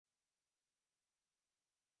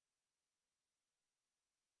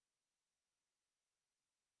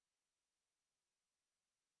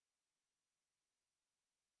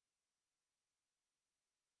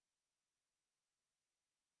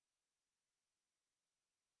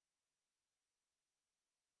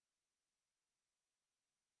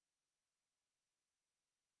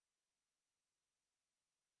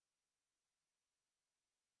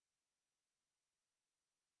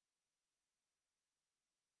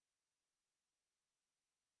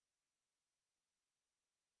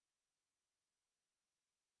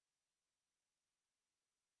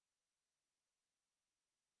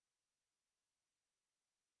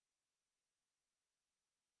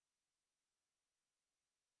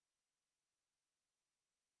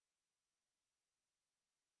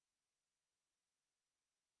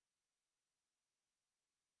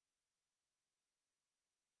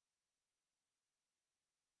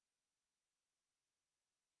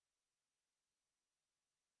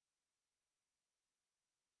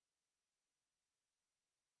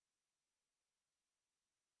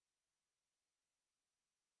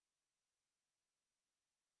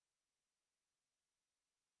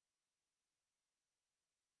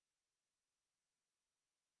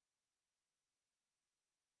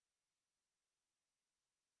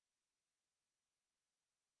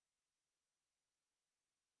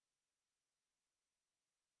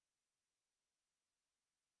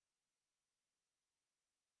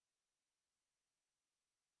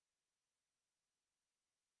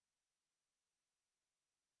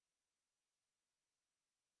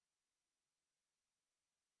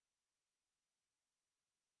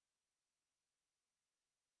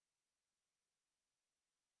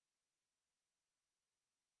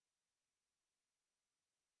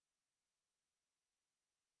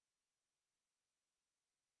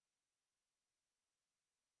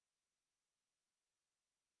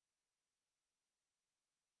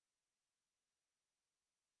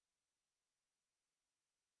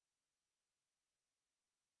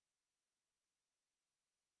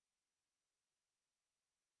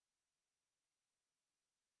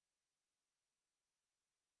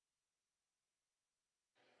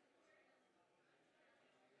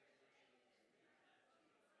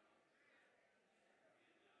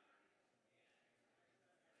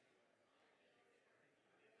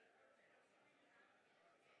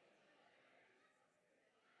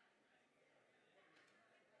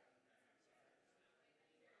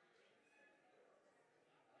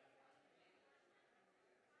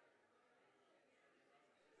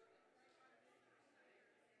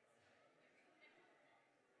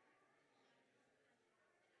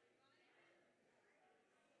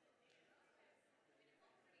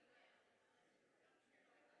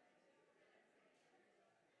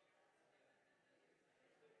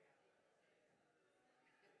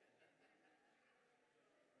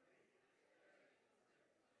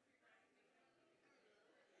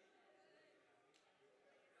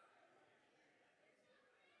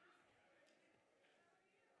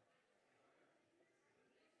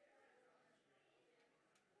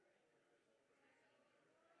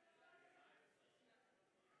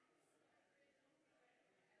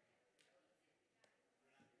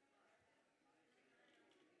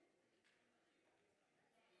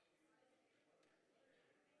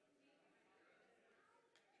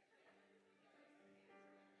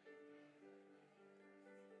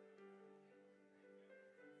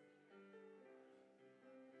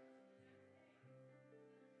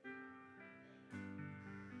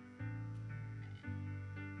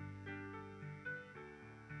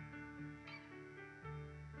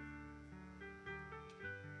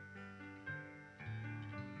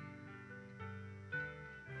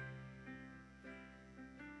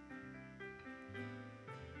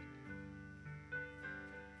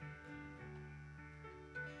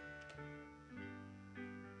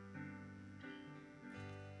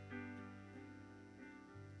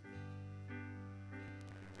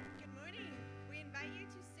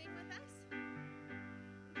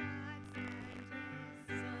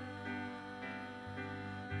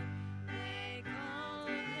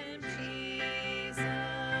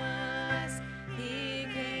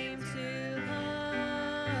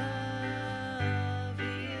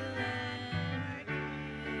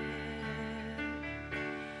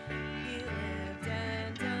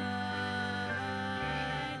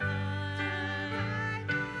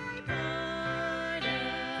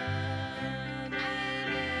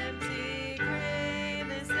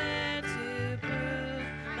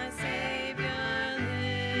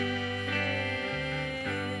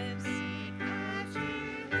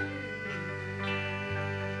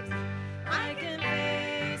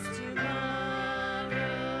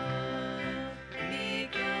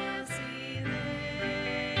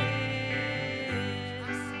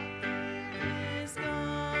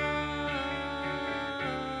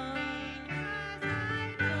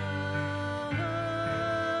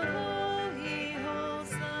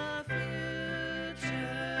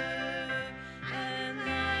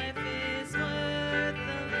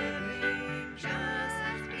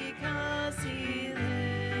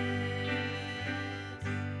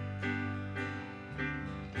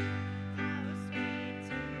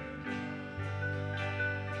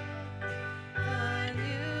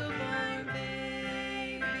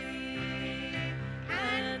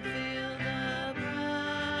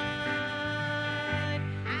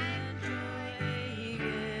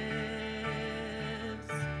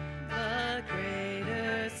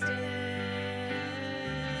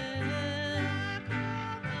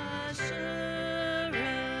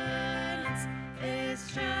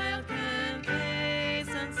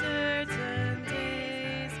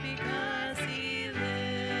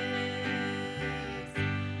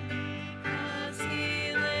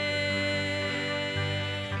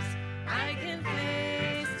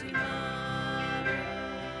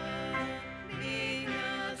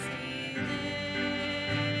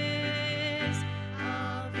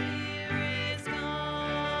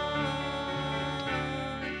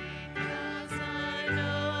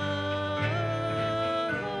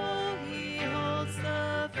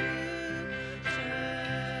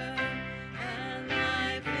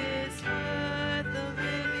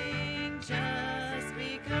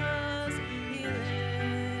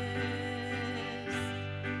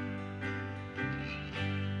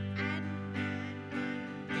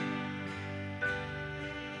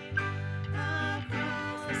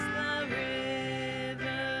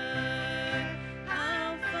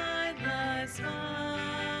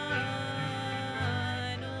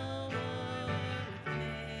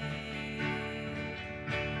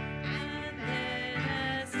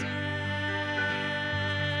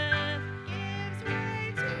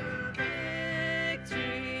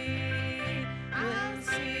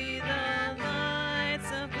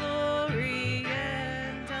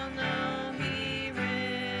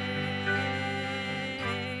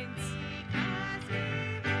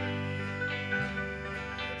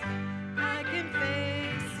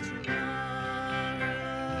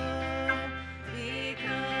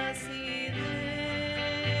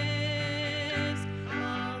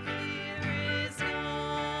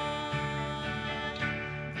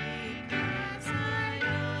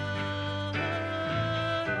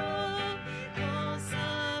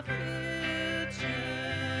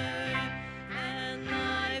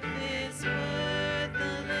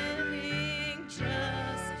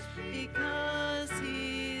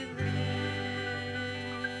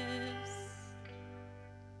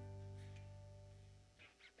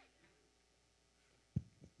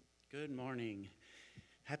Good morning.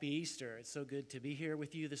 Happy Easter. It's so good to be here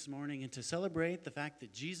with you this morning and to celebrate the fact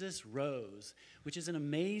that Jesus rose, which is an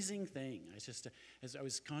amazing thing. As I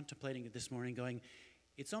was contemplating it this morning, going,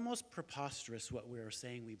 it's almost preposterous what we're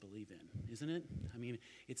saying we believe in, isn't it? I mean,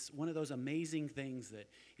 it's one of those amazing things that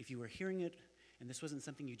if you were hearing it and this wasn't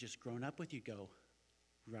something you just grown up with, you'd go,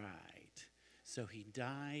 right. So he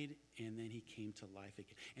died and then he came to life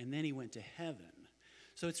again. And then he went to heaven.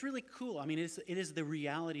 So it's really cool. I mean, it is the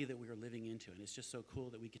reality that we are living into, and it's just so cool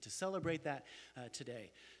that we get to celebrate that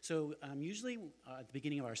today. So usually at the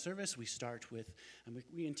beginning of our service, we start with,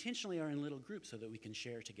 we intentionally are in little groups so that we can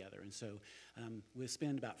share together. And so we'll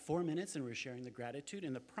spend about 4 minutes, and we're sharing the gratitude.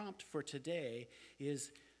 And the prompt for today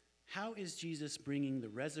is, how is Jesus bringing the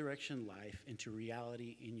resurrection life into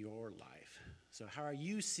reality in your life? So how are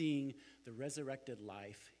you seeing the resurrected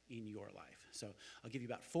life in your life? So I'll give you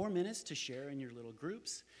about 4 minutes to share in your little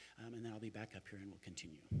groups, and then I'll be back up here and we'll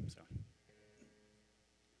continue. So.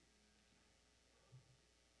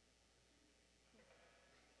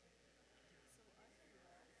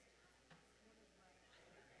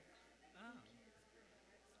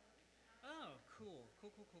 Oh, cool.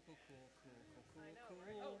 Cool. I know,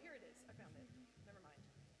 right? Oh, here it is. I found it. Never mind.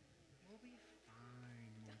 We'll be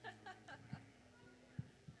fine.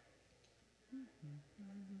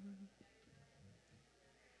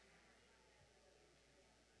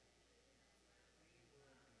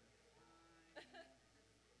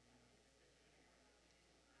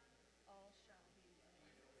 All shall be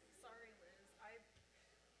well. Sorry, Liz. I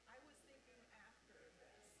was thinking after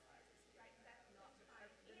this. Right, that's not. I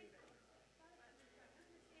didn't even.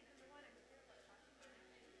 Yeah,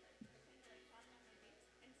 that's fine.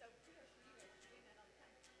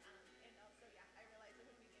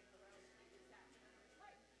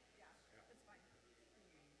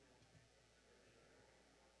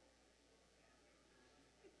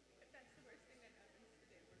 If that's the worst thing that happens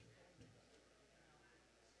today, we're scolded.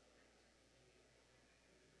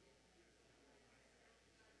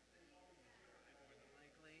 More than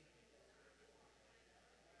likely.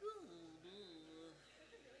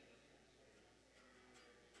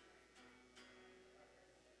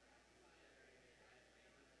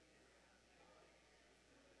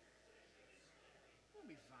 We'll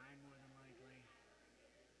be fine, more than likely.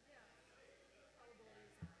 Yeah.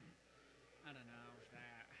 Probabilities. I don't know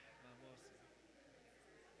that, but we'll see.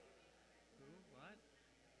 Who? What?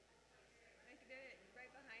 Like they're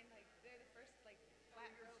right behind, like they're the first, like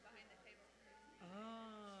flat row behind the table.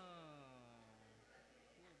 Oh.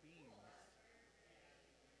 Cool beans.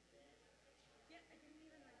 Yeah, I didn't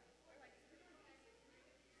even like sit on it.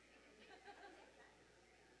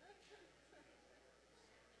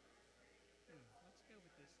 Let's go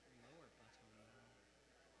with this lower button now.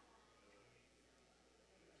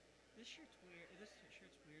 This shirt's weird. This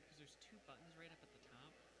shirt's weird because there's two buttons right up at the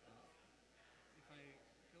top. If I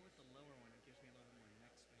go with the lower one, it gives me a little more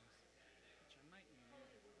neck space, which I might need.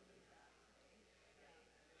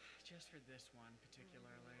 Just for this one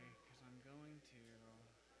particularly, because I'm going to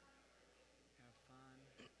have fun.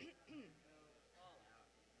 Go all out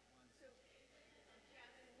once. So,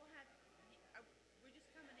 Jasmine, we're just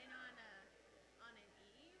coming in on an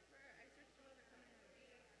E for extra school. We're coming in on B.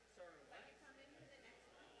 Sorry, So what? you come in for the next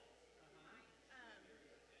one.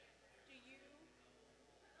 Do you?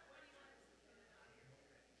 What do you want us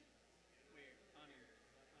to do? Wait, on an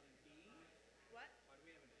E? What? Why do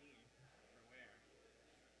we have an E? For where?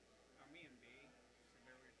 Are me and B? So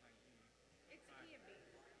where we find E? It's E and B.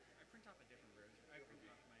 I print off a different version. I print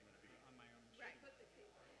off on my own machine. Right. Put the T.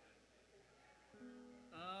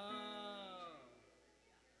 Oh.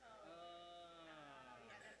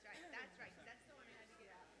 Yeah, that's right. That's right. That's the one I had to get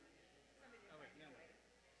out. Somebody Oh wait, remind me no. to wait.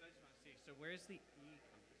 So I just want to see. So where's the E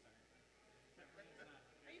come from? Sorry. It's not.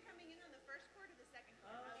 Are you coming in on the first chord or the second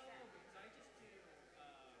chord? Oh, How's that? because I just do.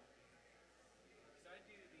 Because I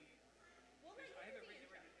do the. We'll let you I have do it the written.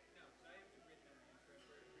 intro. No, because I have it written in the intro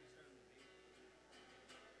for restart on the beat.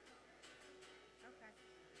 Okay.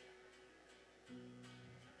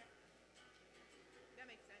 That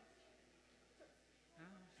makes sense. Which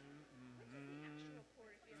is the actual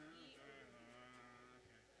chord? Is E or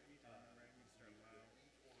B?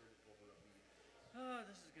 Oh,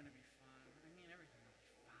 this is gonna be fun. I mean, everything will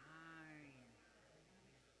be fine.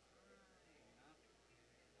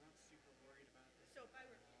 Not super worried about this. So if I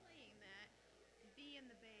were playing that, B in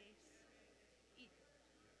the bass, E. I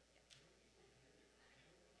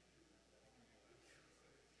can do this.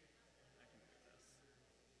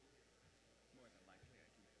 More than likely, I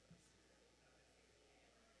can do this.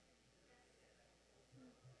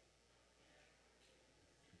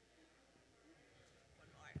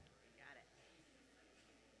 One more. Got it.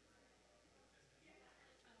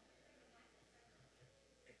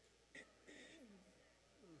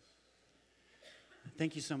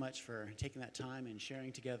 thank you so much for taking that time and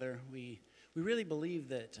sharing together. We really believe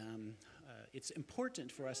that it's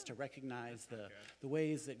important for us to recognize the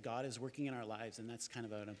ways that God is working in our lives, and that's kind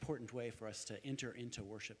of an important way for us to enter into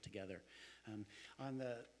worship together. On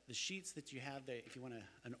the sheets that you have, if you want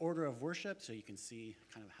an order of worship, so you can see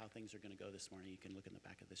kind of how things are going to go this morning, you can look in the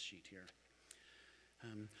back of this sheet here.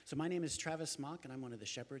 So my name is Travis Mock, and I'm one of the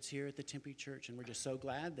shepherds here at the Tempe Church, and we're just so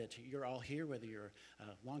glad that you're all here, whether you're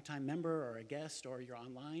a longtime member or a guest or you're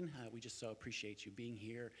online. We just so appreciate you being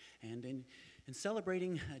here and in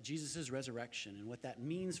celebrating Jesus' resurrection and what that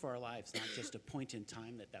means for our lives, not just a point in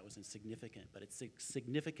time that was insignificant, but it's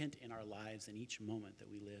significant in our lives in each moment that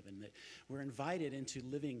we live, and that we're invited into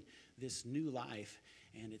living this new life,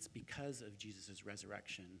 and it's because of Jesus'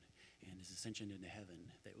 resurrection and his ascension into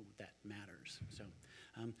heaven that matters. So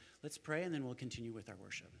let's pray, and then we'll continue with our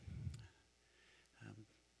worship.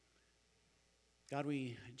 God,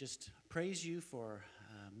 we just praise you for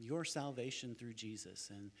your salvation through Jesus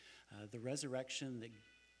and the resurrection that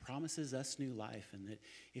promises us new life, and that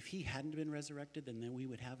if he hadn't been resurrected, then we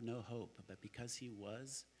would have no hope. But because he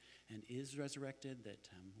was and is resurrected, that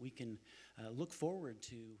we can look forward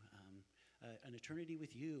to an eternity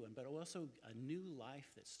with you, but also a new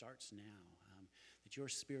life that starts now, that your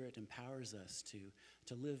Spirit empowers us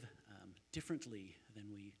to live differently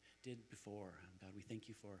than we did before. God, we thank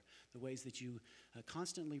you for the ways that you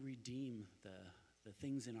constantly redeem the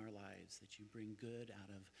things in our lives, that you bring good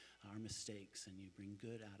out of our mistakes, and you bring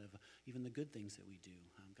good out of even the good things that we do.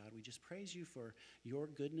 God, we just praise you for your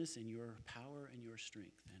goodness and your power and your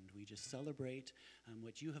strength, and we just celebrate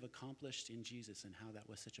what you have accomplished in Jesus and how that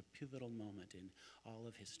was such a pivotal moment in all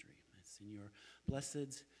of history. It's in your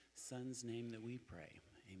blessed Son's name that we pray.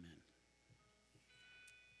 Amen.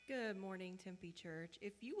 Good morning, Tempe Church.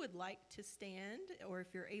 If you would like to stand, or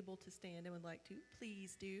if you're able to stand and would like to,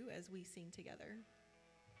 please do as we sing together.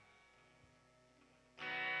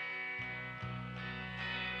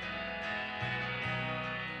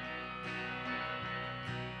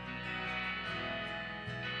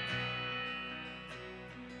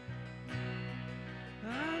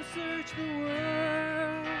 I searched the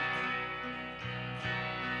world,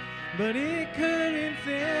 but it couldn't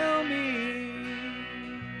fill me.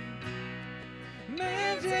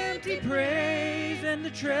 Man's empty praise and the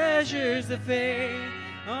treasures of faith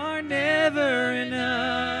are never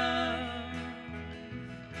enough.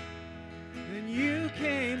 Then you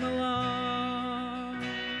came along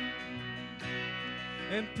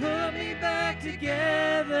and put me back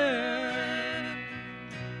together.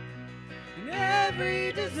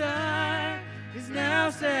 Every desire is now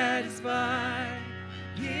satisfied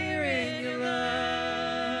here in your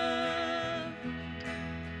love.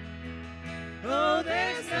 Oh,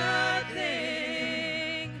 there's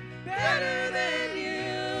nothing better than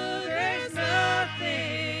you. There's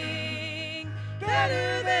nothing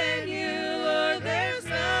better than you. Lord, there's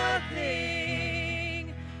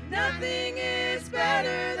nothing. Nothing is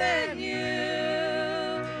better than you.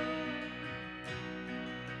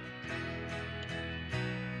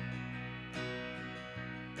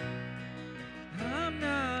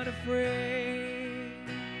 Afraid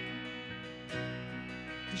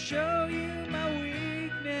to show you my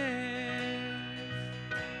weakness,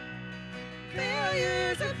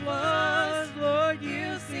 failures and flaws, Lord,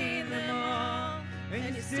 you've seen them all,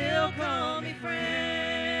 and you still call me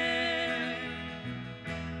friend.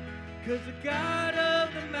 'Cause the God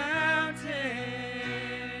of the mountain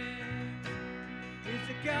is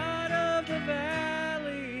the God of the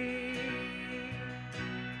valley,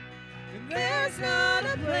 and there's not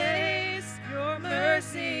a place your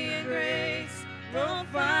mercy and grace won't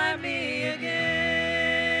find me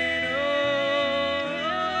again.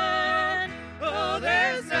 Oh,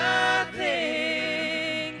 there's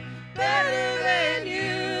nothing better than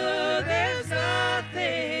you. There's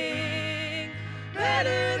nothing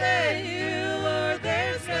better than you, Lord.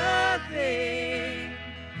 There's nothing.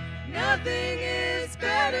 Nothing is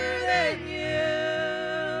better than you.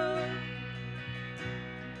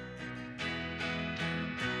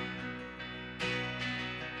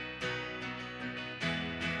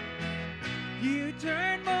 You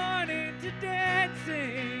turn mourning to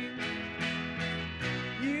dancing.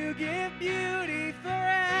 You give beauty for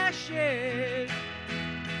ashes.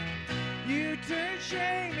 You turn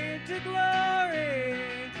shame into glory.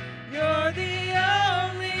 You're the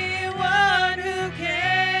only one who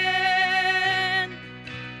can.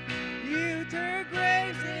 You turn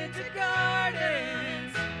graves into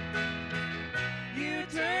gardens. You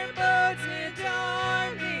turn boats into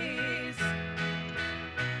armies.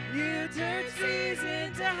 You turn seas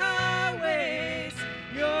into highways.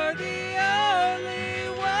 You're the only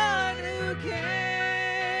one who can.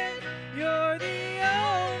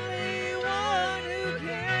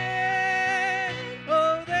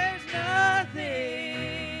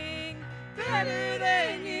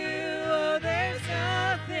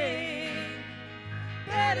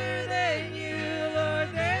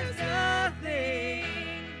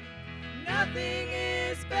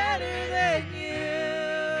 better than you.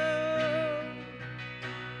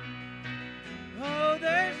 Oh,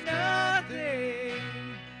 there's nothing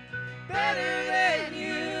better than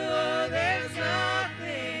you. Oh, there's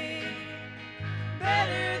nothing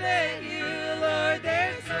better than you, Lord.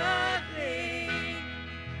 There's nothing,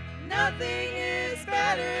 nothing is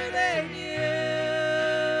better than you.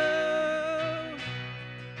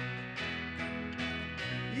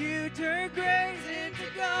 You turn graves into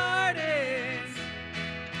gardens.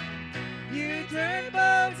 You turn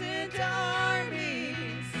boats into armies.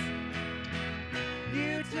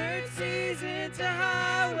 You turn seas into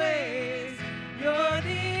highways. You're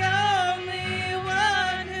the only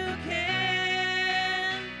one who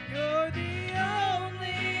can. You're the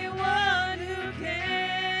only one who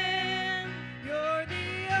can. You're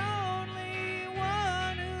the only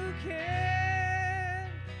one who can.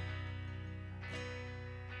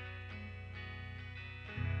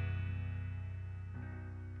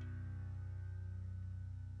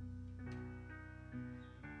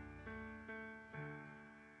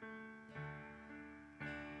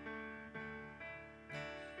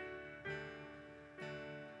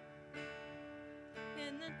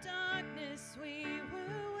 In the darkness we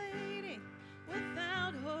were waiting,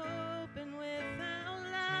 without hope and without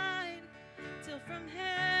light, till from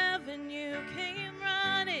heaven you came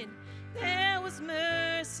running. There was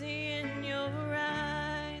mercy in your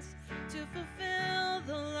eyes, to fulfill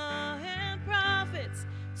the law and prophets.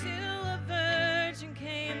 To a virgin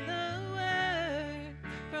came the word,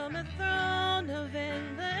 from a throne of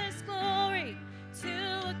endless glory to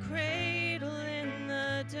a cradle in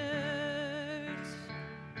the dirt.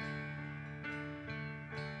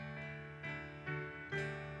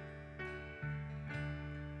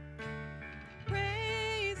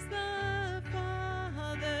 Praise the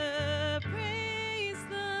Father, praise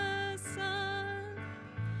the Son,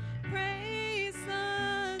 praise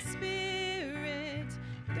the Spirit,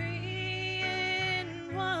 three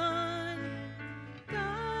in one.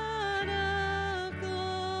 God of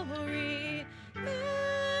glory,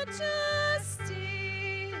 majesty,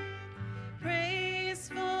 praise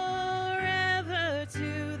forever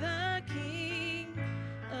to the King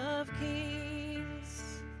of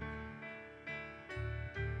Kings.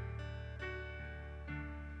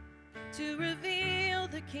 To reveal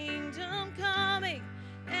the kingdom coming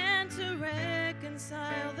and to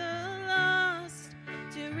reconcile the lost,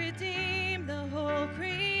 to redeem the whole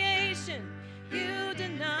creation. You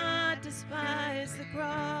did not despise the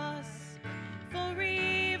cross, for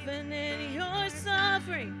even in your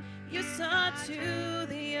suffering you saw to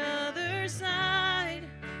the other side,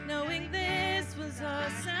 knowing this was our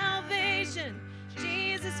salvation.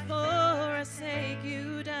 Jesus, for our sake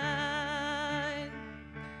you died.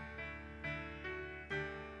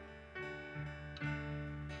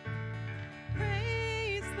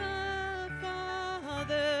 Praise the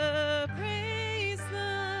Father, praise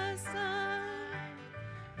the Son,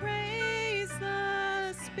 praise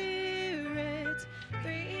the Spirit,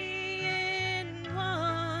 three in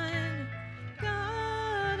one.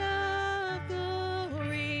 God of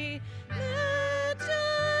glory,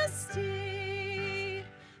 majesty,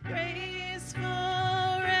 praise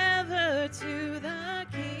forever to the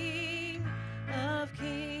King of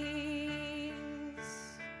Kings.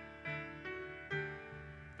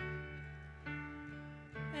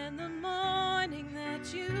 And the morning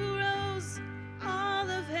that you rose, all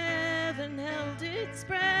of heaven held its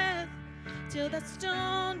breath, till that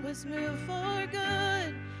stone was moved for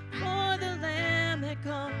good, for the Lamb had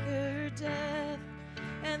conquered death.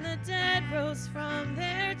 And the dead rose from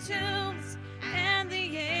their tombs, and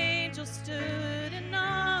the angels stood in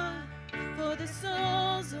awe, for the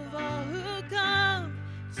souls of all who come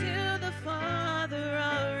to the Father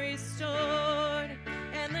are restored.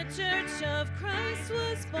 And the church of Christ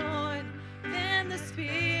was born, then the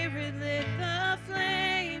Spirit lit the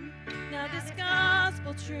flame. Now this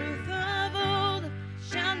gospel truth of old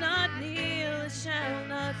shall not kneel, it shall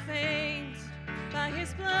not faint. By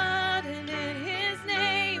his blood and in his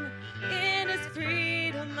name, in his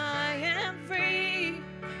freedom I am free.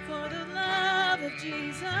 For the love of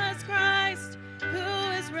Jesus Christ, who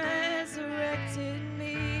has resurrected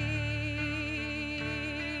me.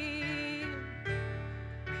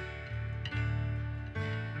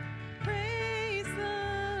 Praise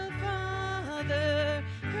the Father,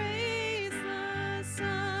 praise the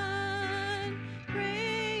Son,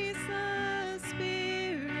 praise the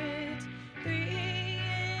Spirit, three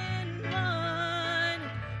in one.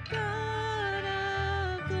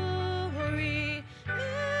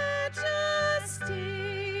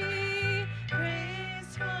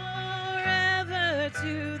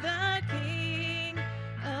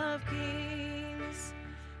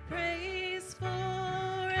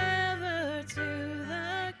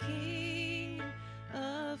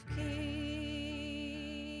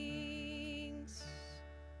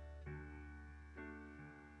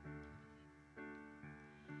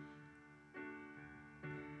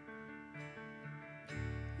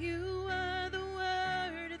 You were the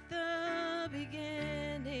Word at the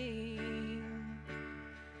beginning,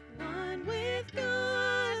 one with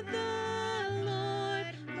God the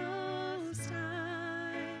Lord Most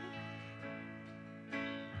High.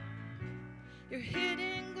 Your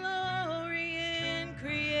hidden glory in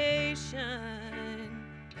creation,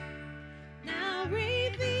 now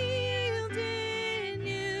revealed in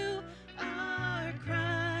you are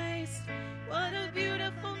Christ. What a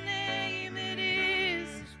beautiful name it is.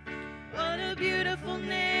 What a beautiful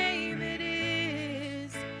name it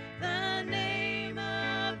is. The name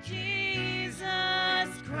of Jesus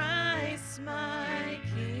Christ, my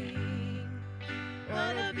King.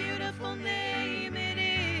 What a beautiful name it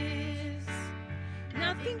is.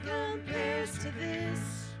 Nothing compares to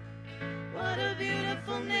this. What a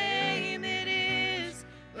beautiful name it is.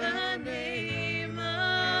 The name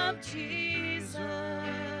of Jesus.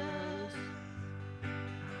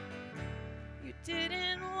 You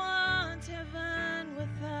didn't want heaven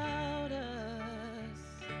without us.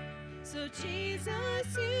 So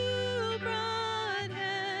Jesus, you brought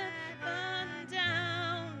heaven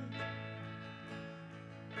down.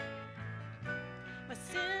 My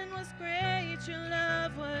sin was great, your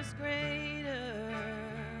love was greater.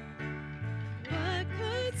 What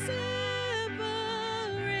could separate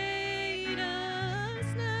us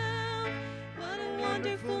now? What a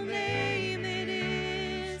wonderful name it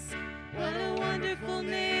is. What a wonderful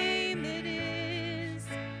name it is.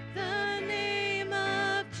 The name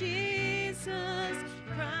of Jesus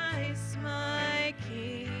Christ, my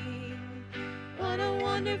King. What a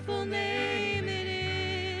wonderful name it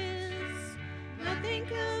is. Nothing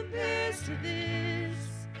compares to this.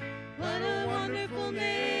 What a wonderful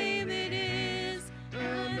name it is.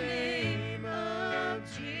 The name of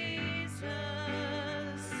Jesus.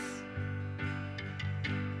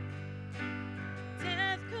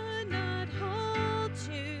 Death could not hold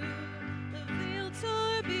you. The veil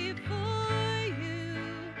tore before you.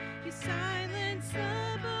 You silenced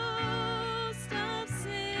the boast of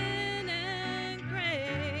sin and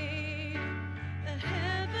grave. The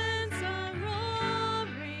heavens are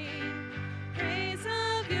roaring, praise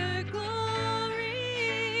of your glory.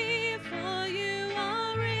 For you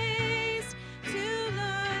are raised to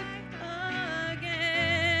life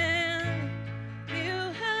again. You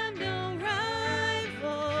have no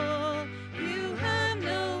rival, you have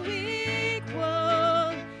no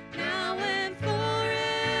equal. Now and forever,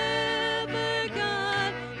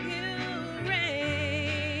 God, you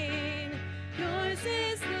reign. Yours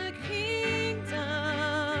is the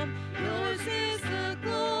kingdom, yours is the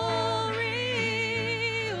glory,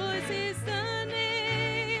 yours is the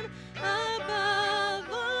name above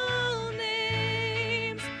all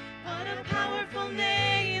names. What a powerful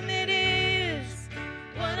name it is.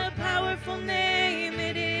 What a powerful name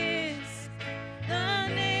it is. The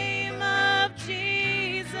name of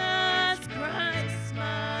Jesus Christ,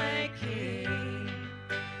 my King.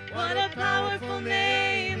 What a powerful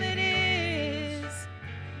name it is.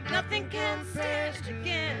 Nothing can stand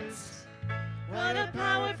against. What a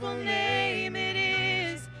powerful name it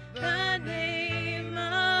is. The name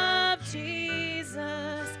of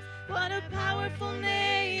Jesus. What a powerful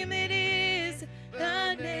name it is.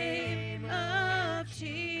 The name of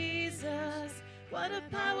Jesus. What a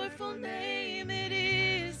powerful name it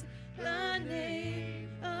is. The name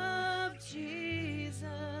of Jesus.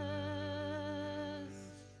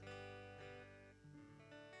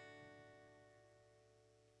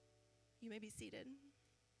 You may be seated.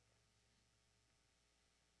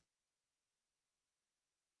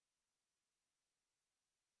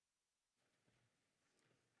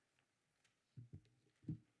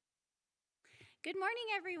 Good morning,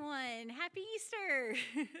 everyone. Happy Easter.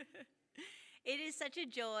 It is such a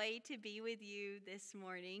joy to be with you this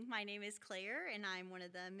morning. My name is Claire, and I'm one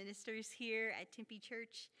of the ministers here at Tempe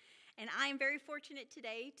Church. And I'm very fortunate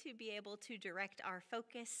today to be able to direct our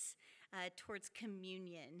focus towards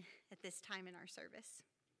communion at this time in our service.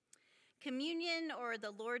 Communion, or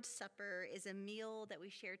the Lord's Supper, is a meal that we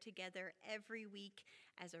share together every week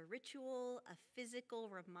as a ritual, a physical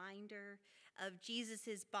reminder of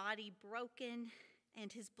Jesus' body broken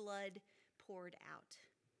and his blood poured out.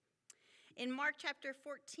 In Mark chapter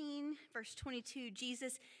 14, verse 22,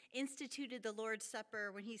 Jesus instituted the Lord's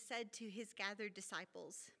Supper when he said to his gathered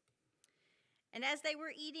disciples, "And as they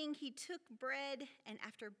were eating, he took bread and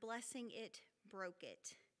after blessing it, broke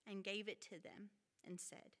it and gave it to them and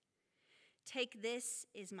said, 'Take, this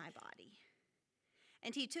is my body.'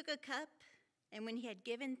 And he took a cup, and when he had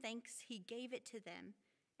given thanks, he gave it to them,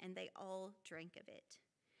 and they all drank of it.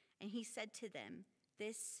 And he said to them,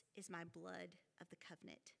 'This is my blood of the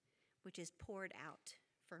covenant, which is poured out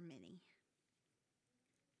for many.'"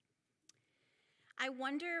 I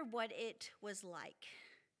wonder what it was like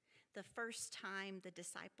the first time the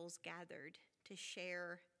disciples gathered to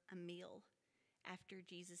share a meal after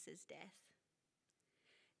Jesus' death.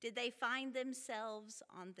 Did they find themselves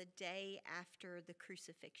on the day after the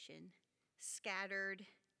crucifixion, scattered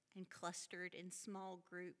and clustered in small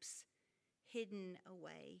groups, hidden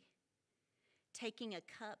away, taking a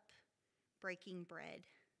cup, breaking bread?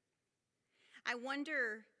 I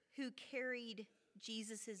wonder who carried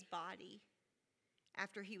Jesus' body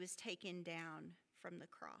after he was taken down from the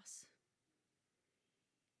cross.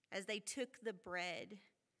 As they took the bread,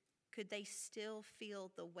 could they still feel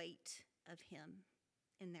the weight of him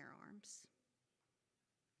in their arms?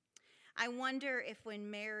 I wonder if when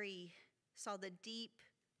Mary saw the deep,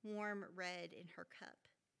 warm red in her cup,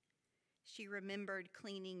 she remembered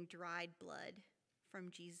cleaning dried blood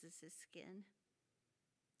from Jesus' skin.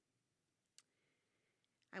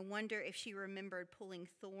 I wonder if she remembered pulling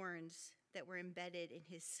thorns that were embedded in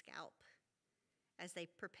his scalp as they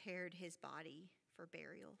prepared his body for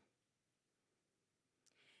burial.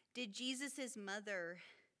 Did Jesus' mother,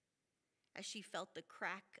 as she felt the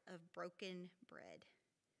crack of broken bread,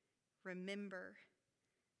 remember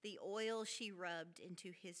the oil she rubbed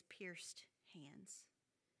into his pierced hands,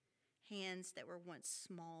 hands that were once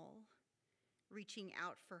small, reaching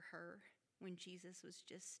out for her when Jesus was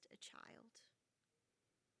just a child?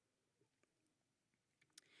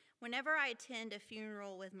 Whenever I attend a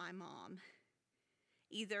funeral with my mom,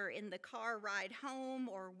 either in the car ride home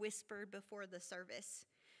or whispered before the service,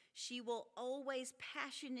 she will always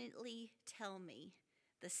passionately tell me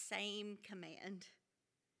the same command: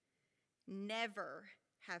 never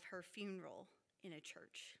have her funeral in a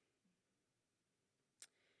church.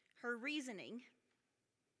 Her reasoning: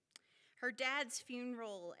 her dad's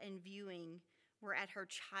funeral and viewing were at her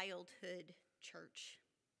childhood church,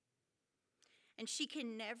 and she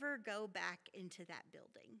can never go back into that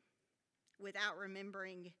building without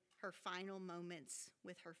remembering her final moments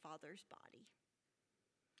with her father's body.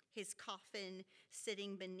 His coffin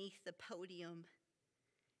sitting beneath the podium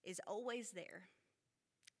is always there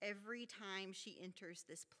every time she enters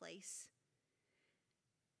this place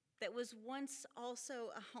that was once also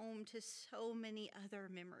a home to so many other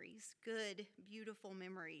memories, good, beautiful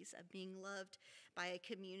memories of being loved by a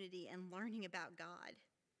community and learning about God.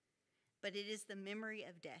 But it is the memory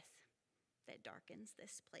of death that darkens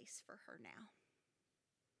this place for her now.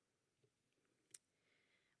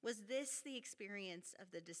 Was this the experience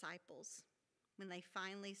of the disciples when they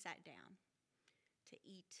finally sat down to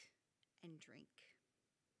eat and drink?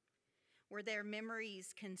 Were their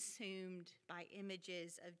memories consumed by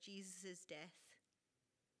images of Jesus' death?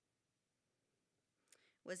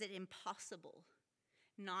 Was it impossible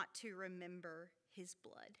not to remember his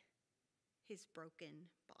blood, his broken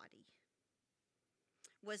body?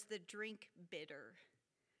 Was the drink bitter,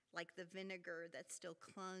 like the vinegar that still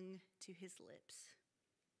clung to his lips?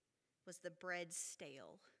 Was the bread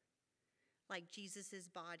stale, like Jesus'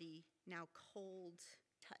 body now cold,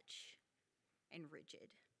 touch, and rigid?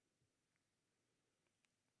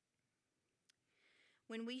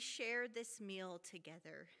 When we share this meal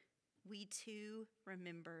together, we too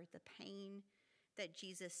remember the pain that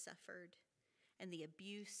Jesus suffered and the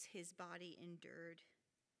abuse his body endured.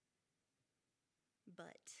 But,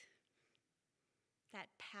 that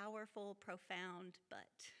powerful, profound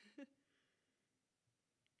but,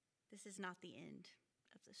 this is not the end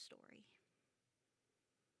of the story.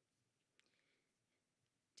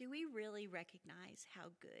 Do we really recognize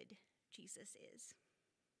how good Jesus is?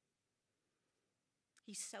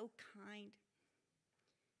 He's so kind.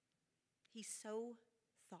 He's so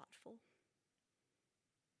thoughtful.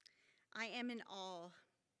 I am in awe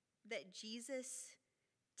that Jesus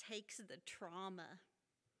takes the trauma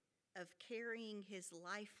of carrying his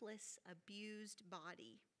lifeless, abused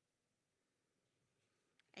body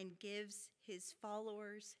and gives his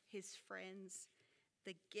followers, his friends,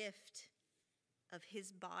 the gift of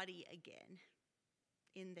his body again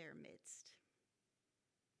in their midst.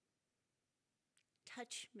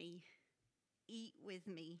 Touch me, eat with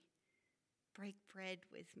me, break bread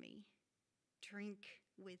with me, drink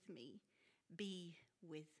with me, be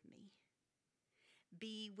with me.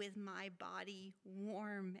 Be with my body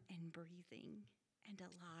warm and breathing and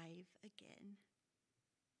alive again.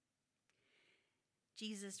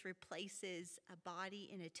 Jesus replaces a body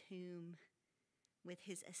in a tomb with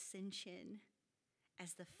his ascension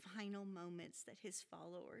as the final moments that his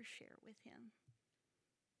followers share with him.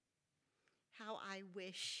 How I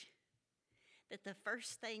wish that the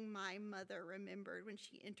first thing my mother remembered when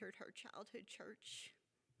she entered her childhood church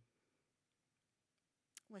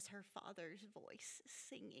was her father's voice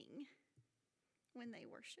singing when they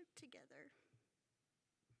worshiped together.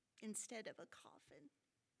 instead of a coffin.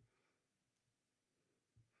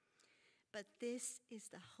 But this is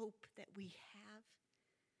the hope that we have.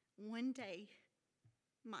 One day,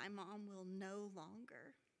 my mom will no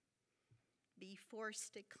longer be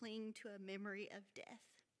forced to cling to a memory of death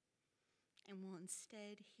and will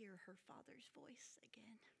instead hear her Father's voice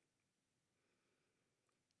again.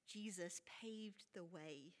 Jesus paved the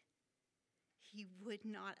way. He would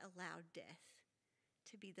not allow death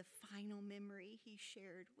to be the final memory he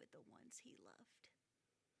shared with the ones he loved.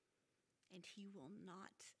 And he will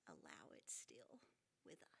not allow it still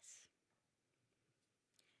with us.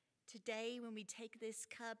 Today, when we take this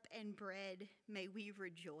cup and bread, may we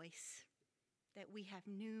rejoice that we have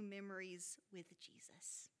new memories with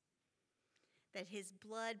Jesus, that his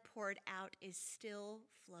blood poured out is still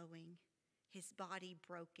flowing, his body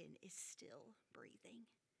broken is still breathing,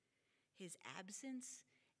 his absence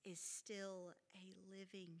is still a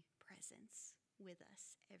living presence with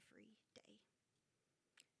us every day.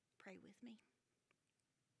 Pray with me.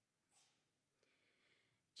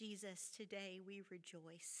 Jesus, today we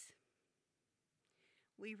rejoice.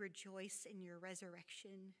 We rejoice in your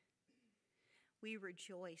resurrection. We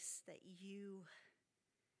rejoice that you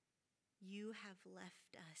have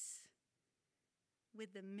left us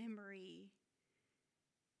with the memory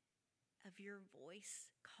of your voice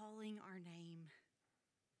calling our name.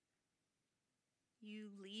 You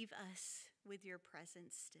leave us with your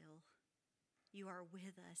presence still. You are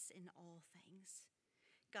with us in all things.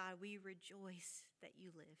 God, we rejoice that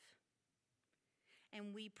you live.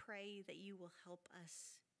 And we pray that you will help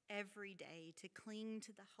us every day to cling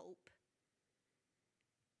to the hope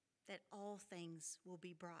that all things will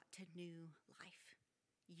be brought to new life.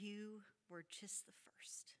 You were just the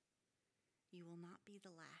first. You will not be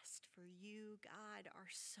the last, for you, God,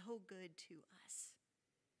 are so good to us.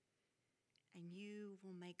 And you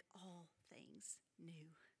will make all things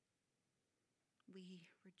new. We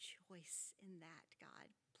rejoice in that,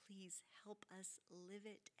 God. Please help us live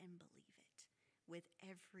it and believe it with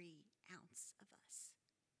every ounce of us.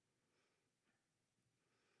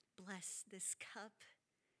 Bless this cup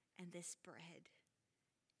and this bread,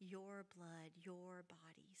 your blood, your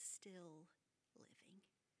body still living.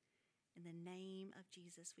 In the name of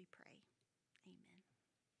Jesus we pray. Amen.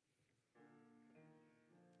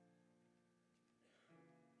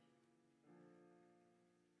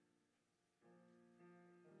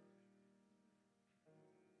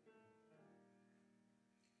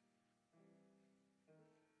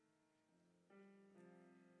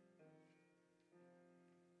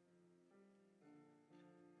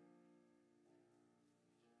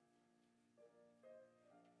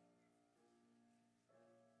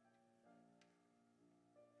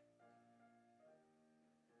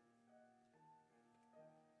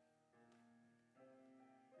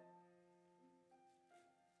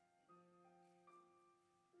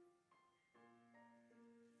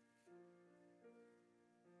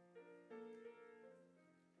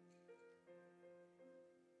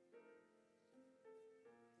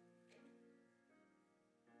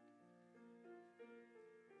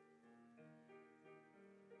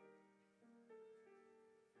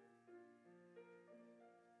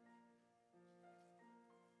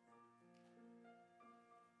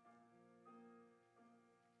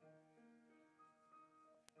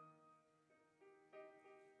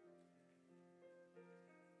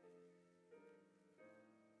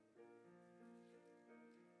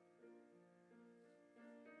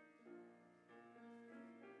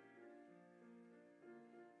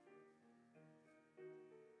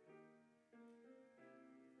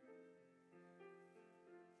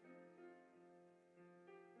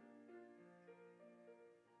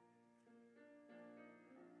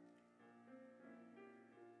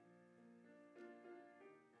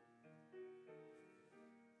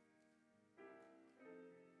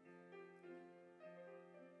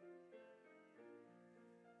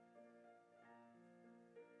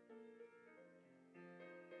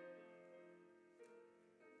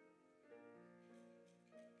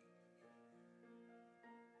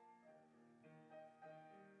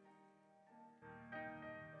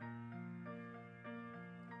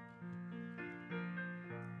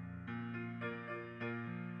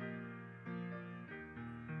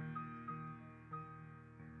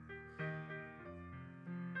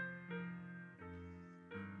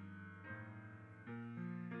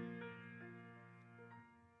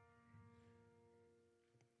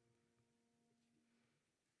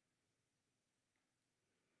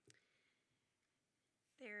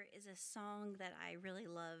 There is a song that I really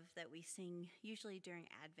love that we sing usually during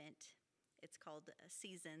Advent. It's called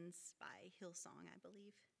Seasons by Hillsong, I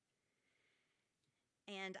believe.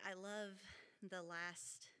 And I love the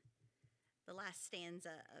last The last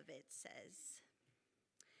stanza of it says,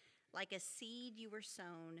 "Like a seed you were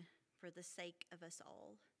sown for the sake of us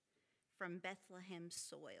all, from Bethlehem's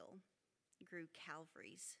soil grew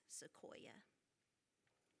Calvary's sequoia."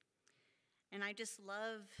 And I just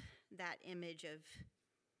love that image of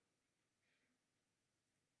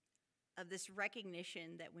this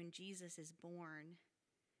recognition that when Jesus is born,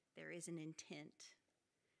 there is an intent,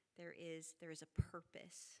 there is a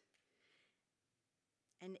purpose.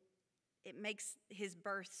 And it makes his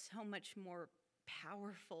birth so much more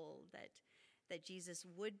powerful that Jesus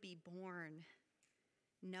would be born,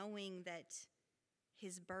 knowing that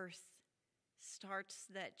his birth starts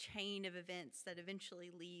that chain of events that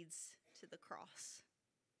eventually leads to the cross.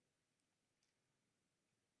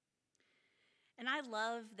 And I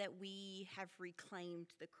love that we have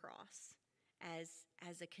reclaimed the cross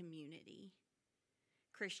as a community.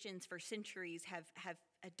 Christians for centuries have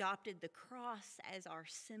adopted the cross as our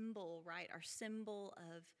symbol, right? Our symbol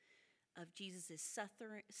of Jesus'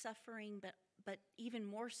 suffering, but even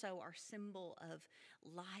more so our symbol of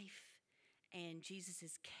life and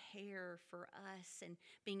Jesus' care for us and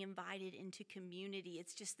being invited into community.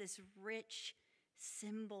 It's just this rich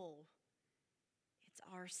symbol. It's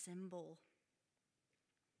our symbol.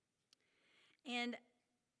 And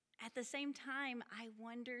at the same time, I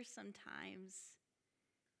wonder sometimes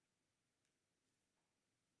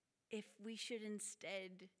if we should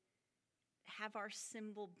instead have our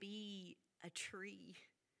symbol be a tree,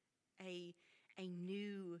 a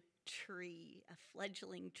new tree, a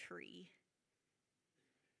fledgling tree.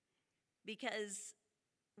 Because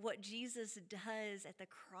what Jesus does at the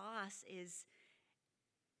cross is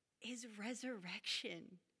his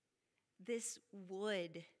resurrection. This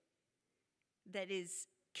wood that is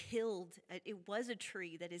killed, it was a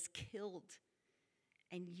tree that is killed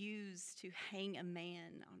and used to hang a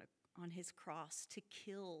man on his cross to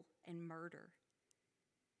kill and murder.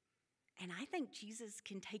 And I think Jesus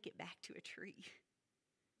can take it back to a tree.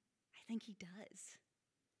 I think he does.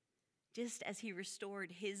 Just as he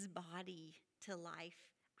restored his body to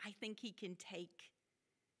life, I think he can take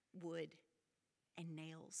wood and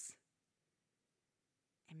nails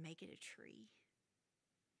and make it a tree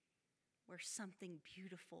where something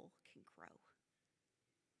beautiful can grow.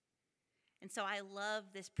 And so I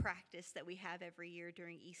love this practice that we have every year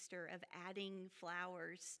during Easter of adding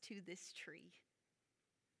flowers to this tree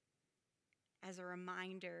as a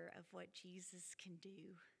reminder of what Jesus can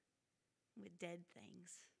do with dead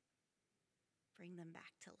things. Bring them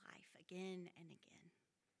back to life again and again.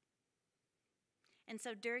 And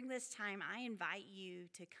so during this time, I invite you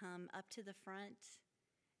to come up to the front,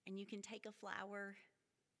 and you can take a flower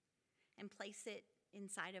and place it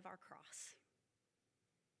inside of our cross.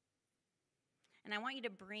 And I want you to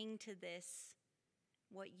bring to this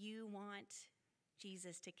what you want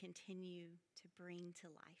Jesus to continue to bring to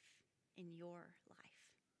life in your life.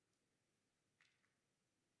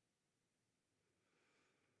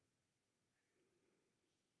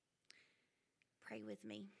 Pray with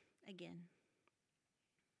me again.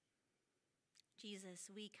 Jesus,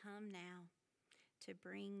 we come now to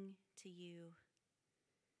bring to you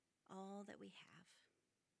all that we have.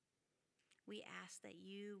 We ask that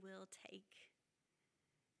you will take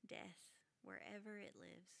death wherever it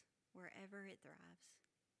lives, wherever it thrives,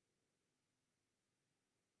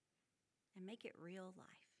 and make it real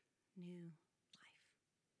life, new life.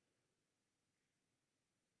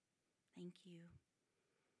 Thank you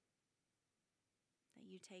that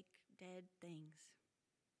you take dead things,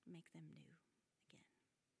 make them new again.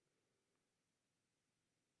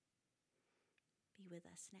 Be with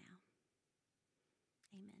us now.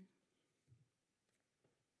 Amen.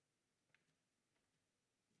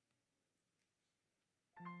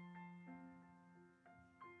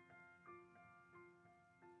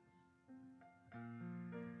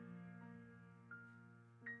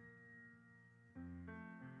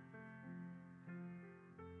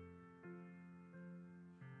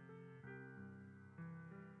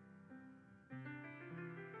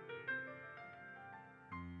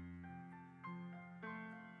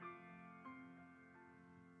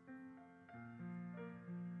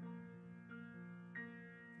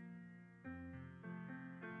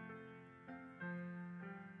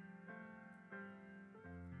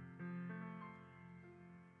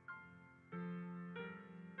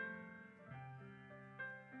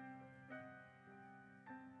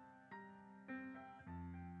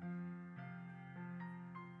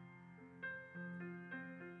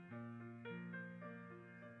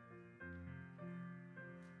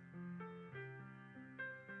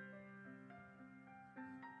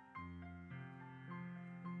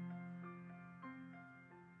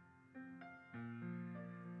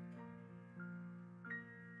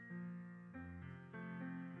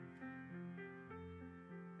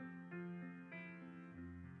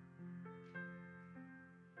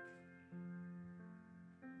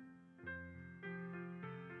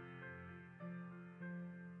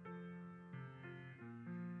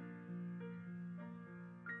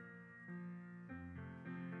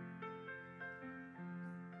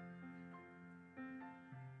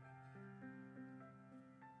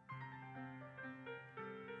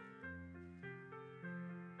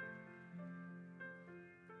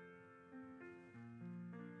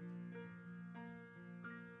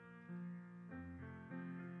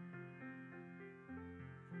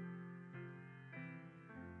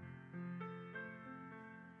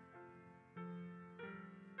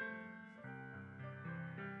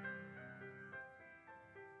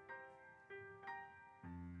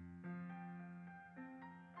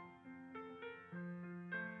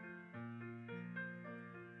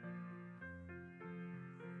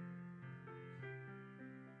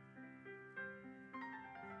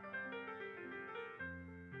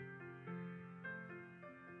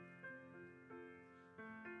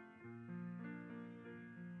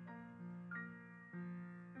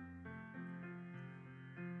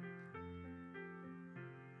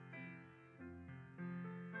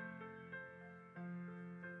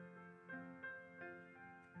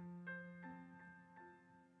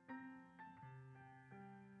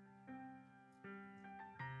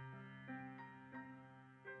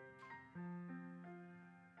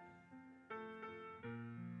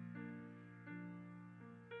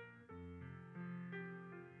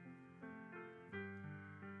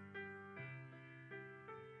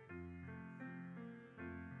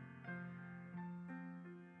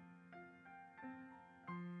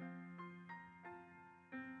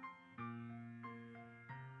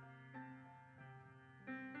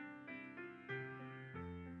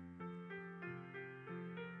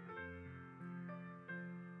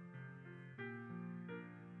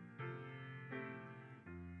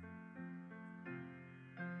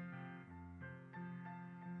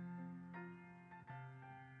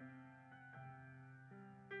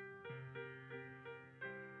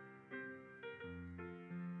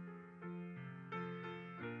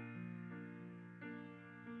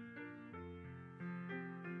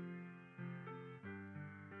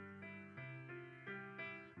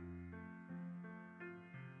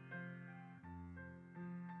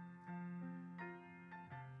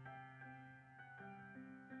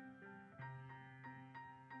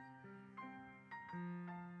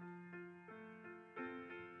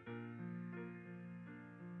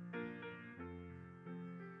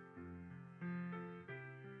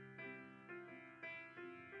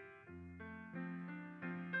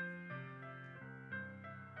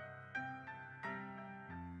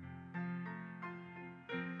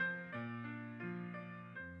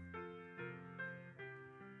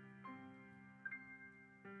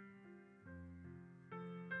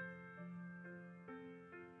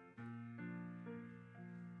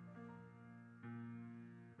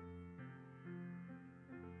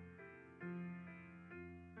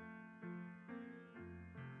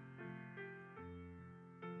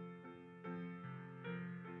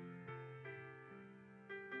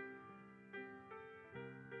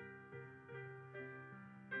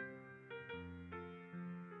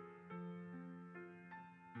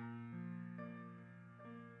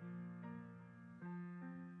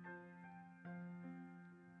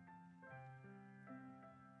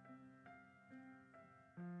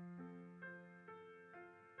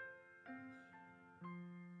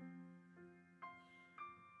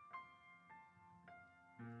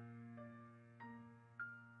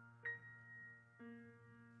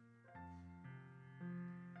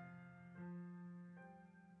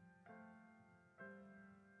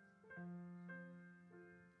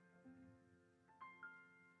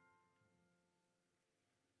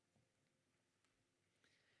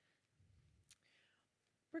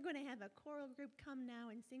 We're going to have a choral group come now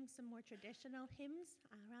and sing some more traditional hymns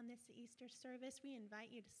around this Easter service. We invite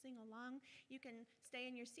you to sing along. You can stay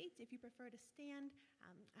in your seats if you prefer to stand,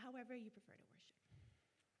 however you prefer to worship.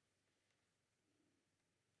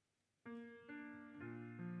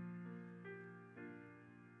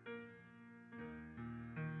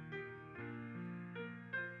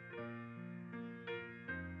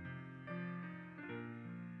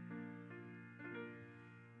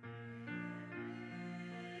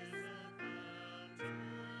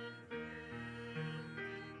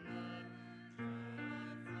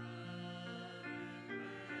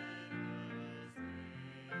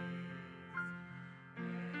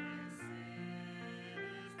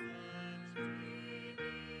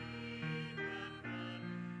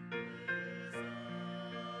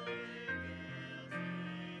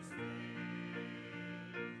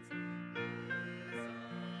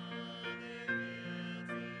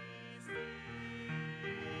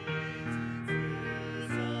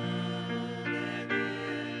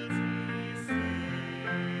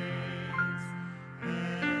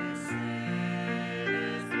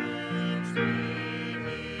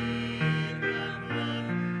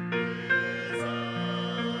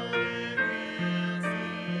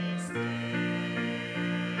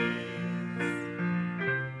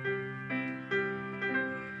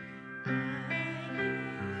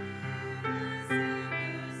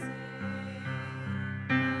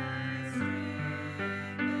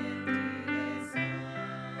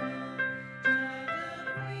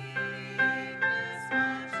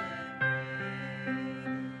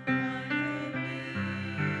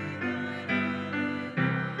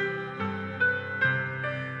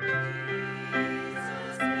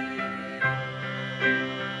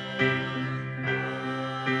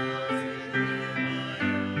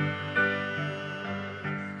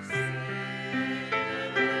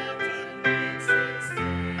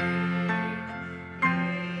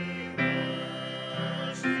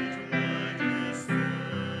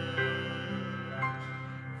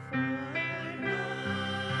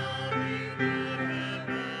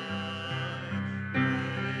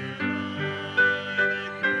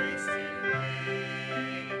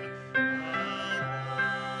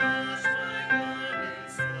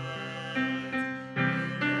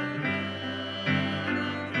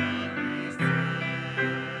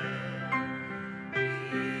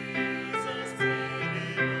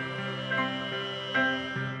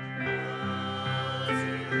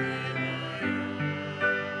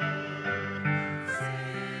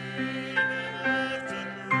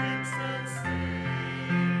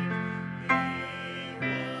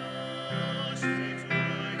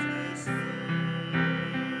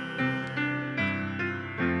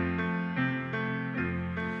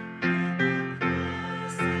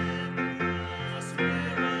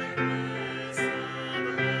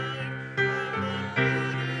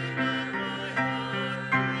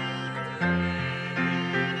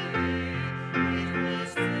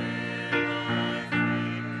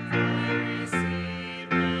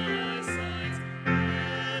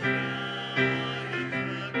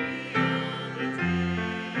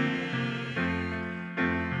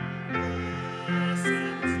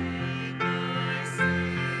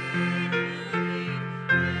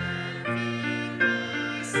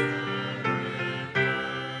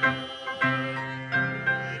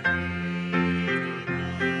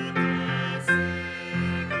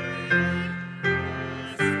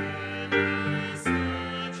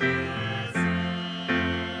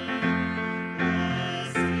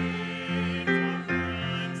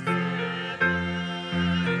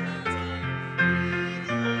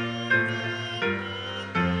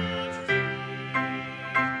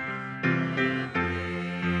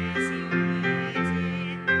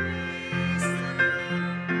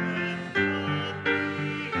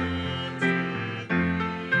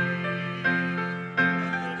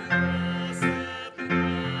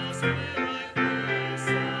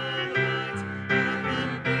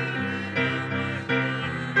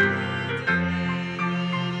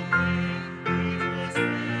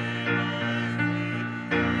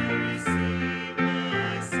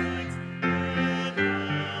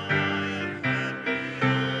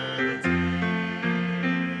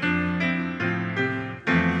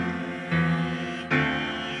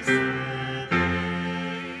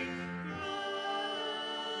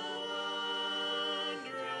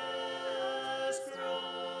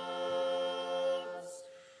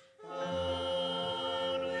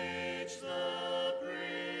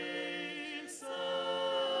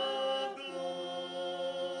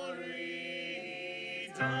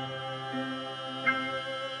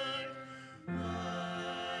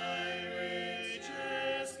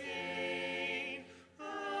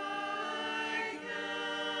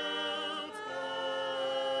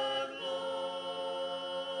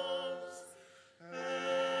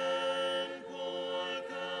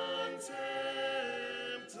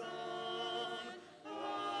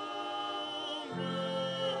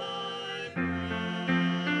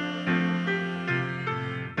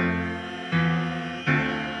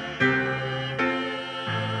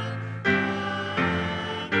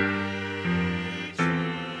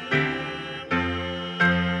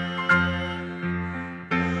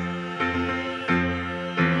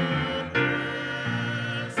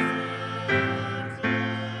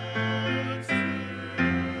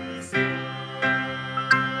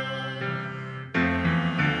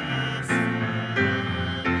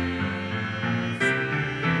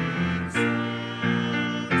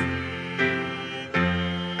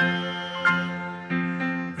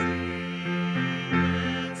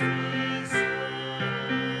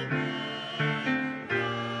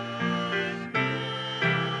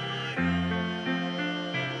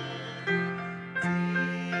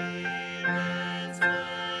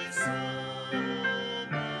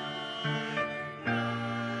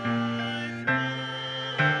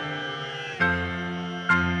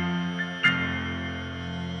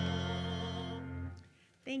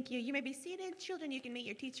 You may be seated. Children, you can meet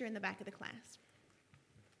your teacher in the back of the class.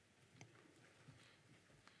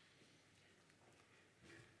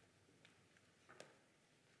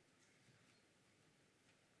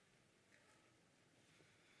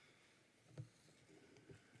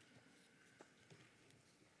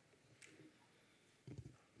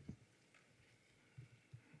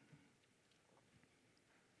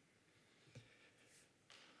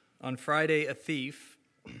 On Friday, a thief.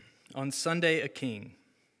 On Sunday, a king.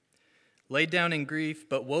 Laid down in grief,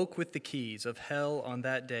 but woke with the keys of hell on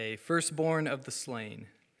that day, firstborn of the slain.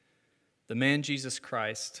 The man Jesus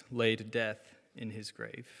Christ laid death in his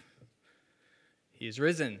grave. He is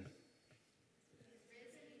risen.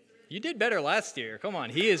 You did better last year. Come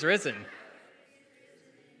on, he is risen.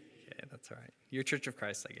 Okay, that's all right. You're Church of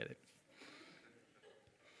Christ, I get it.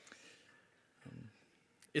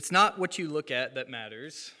 It's not what you look at that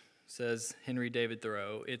matters, says Henry David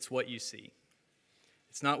Thoreau. It's what you see.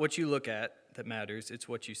 It's not what you look at that matters, it's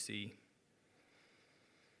what you see.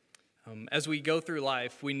 As we go through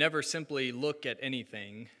life, we never simply look at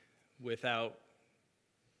anything without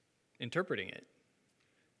interpreting it.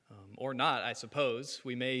 Or not, I suppose.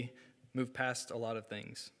 We may move past a lot of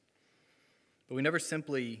things. But we never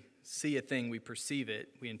simply see a thing, we perceive it,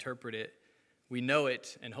 we interpret it, we know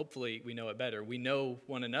it, and hopefully we know it better. We know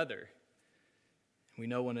one another. We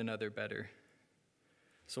know one another better.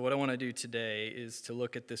 So what I want to do today is to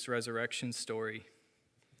look at this resurrection story,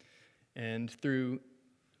 and through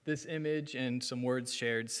this image and some words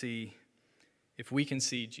shared, see if we can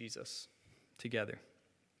see Jesus together.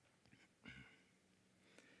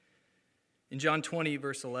 In John 20,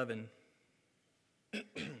 verse 11,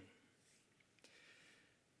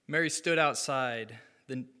 Mary stood outside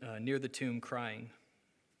near the tomb crying.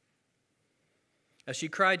 As she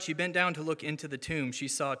cried, she bent down to look into the tomb. She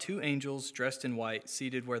saw two angels dressed in white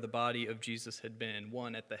seated where the body of Jesus had been,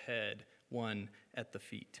 one at the head, one at the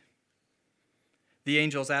feet. The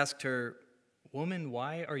angels asked her, "Woman,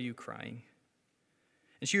 why are you crying?"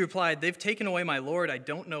 And she replied, "They've taken away my Lord. I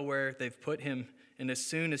don't know where they've put him." And as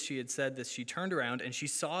soon as she had said this, she turned around and she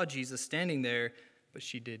saw Jesus standing there, but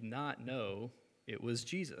she did not know it was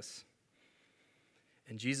Jesus.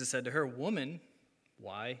 And Jesus said to her, "Woman,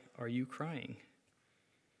 why are you crying?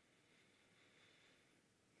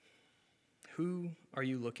 Who are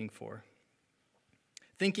you looking for?"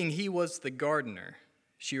 Thinking he was the gardener,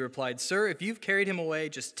 she replied, "Sir, if you've carried him away,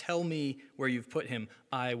 just tell me where you've put him.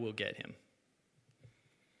 I will get him."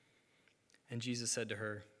 And Jesus said to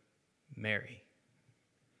her, "Mary."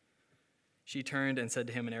 She turned and said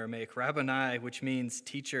to him in Aramaic, "Rabboni," which means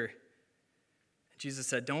teacher. Jesus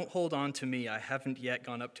said, "Don't hold on to me. I haven't yet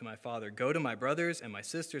gone up to my Father. Go to my brothers and my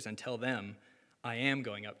sisters and tell them, I am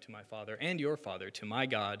going up to my Father and your Father, to my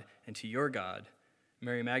God and to your God."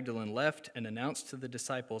 Mary Magdalene left and announced to the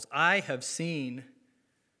disciples, "I have seen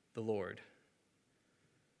the Lord."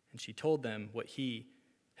 And she told them what he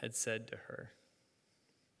had said to her.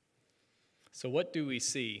 So what do we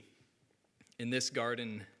see in this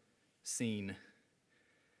garden scene?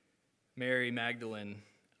 Mary Magdalene,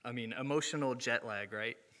 emotional jet lag,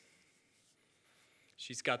 right?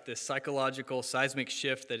 She's got this psychological seismic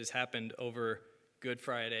shift that has happened over Good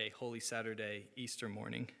Friday, Holy Saturday, Easter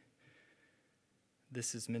morning.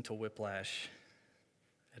 This is mental whiplash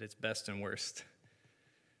at its best and worst.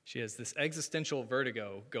 She has this existential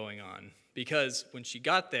vertigo going on because when she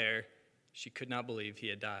got there, she could not believe he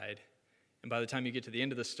had died. And by the time you get to the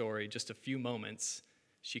end of the story, just a few moments,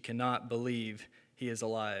 she cannot believe he is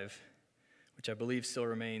alive, which I believe still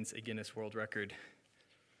remains a Guinness World Record.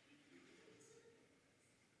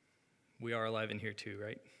 We are alive in here too,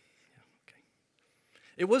 right? Yeah, okay.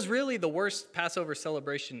 It was really the worst Passover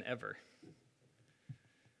celebration ever.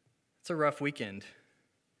 It's a rough weekend.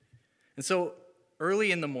 And so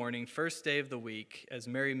early in the morning, first day of the week, as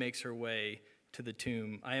Mary makes her way to the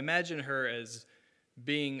tomb, I imagine her as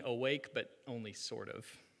being awake, but only sort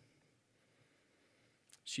of.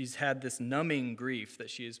 She's had this numbing grief that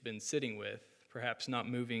she has been sitting with, perhaps not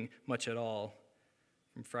moving much at all,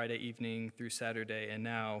 from Friday evening through Saturday, and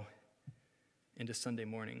now into Sunday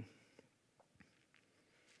morning.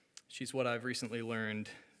 She's what I've recently learned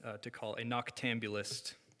to call a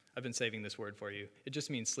noctambulist. I've been saving this word for you. It just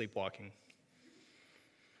means sleepwalking.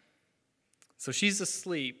 So she's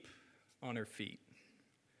asleep on her feet.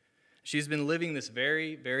 She's been living this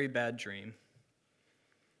very, very bad dream.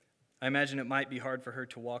 I imagine it might be hard for her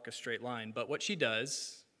to walk a straight line, but what she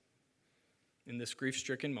does in this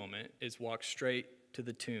grief-stricken moment is walk straight to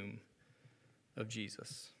the tomb of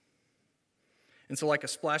Jesus. And so like a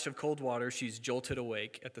splash of cold water, she's jolted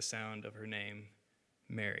awake at the sound of her name,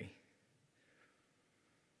 Mary.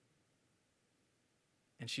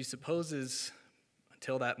 And she supposes,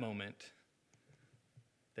 until that moment,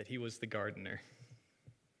 that he was the gardener.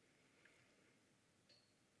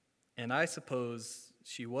 And I suppose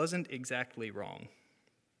she wasn't exactly wrong.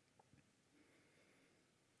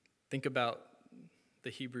 Think about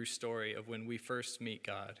the Hebrew story of when we first meet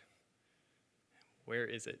God. Where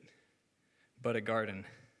is it but a garden?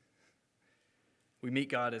 We meet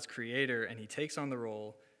God as creator, and he takes on the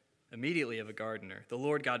role immediately of a gardener. The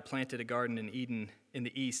Lord God planted a garden in Eden in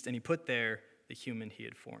the east, and he put there the human he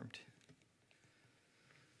had formed.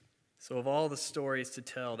 So of all the stories to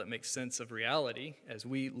tell that make sense of reality as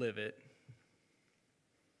we live it,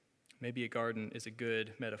 maybe a garden is a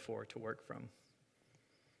good metaphor to work from.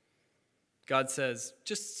 God says,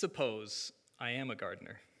 just suppose I am a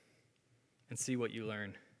gardener, and see what you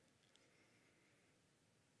learn.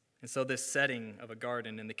 And so this setting of a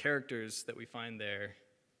garden and the characters that we find there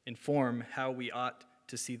inform how we ought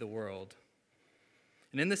to see the world.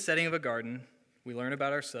 And in the setting of a garden, we learn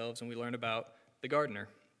about ourselves and we learn about the gardener.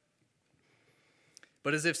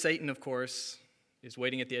 But as if Satan, of course, is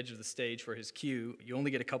waiting at the edge of the stage for his cue, you only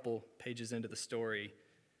get a couple pages into the story,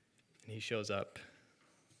 and he shows up.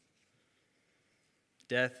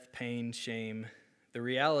 Death, pain, shame, the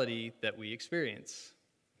reality that we experience.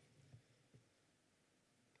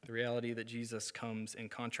 The reality that Jesus comes in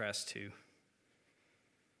contrast to.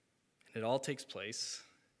 And it all takes place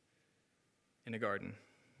in a garden.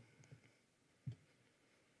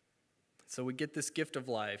 So we get this gift of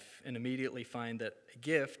life and immediately find that a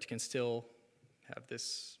gift can still have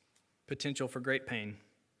this potential for great pain.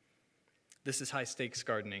 This is high-stakes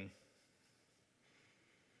gardening.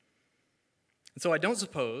 And so I don't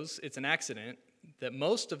suppose it's an accident that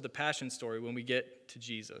most of the Passion story, when we get to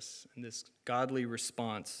Jesus and this godly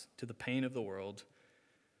response to the pain of the world,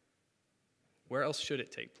 where else should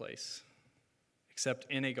it take place except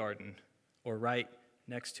in a garden or right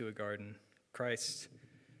next to a garden? Christ,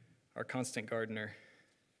 our constant gardener.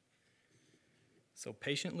 So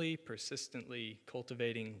patiently, persistently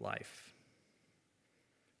cultivating life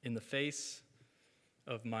in the face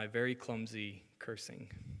of my very clumsy cursing.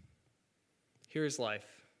 Here's life.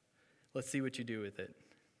 Let's see what you do with it.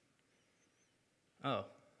 Oh,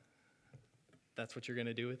 that's what you're going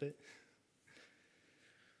to do with it?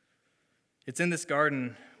 It's in this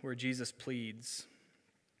garden where Jesus pleads,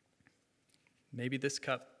 maybe this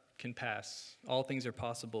cup can pass. All things are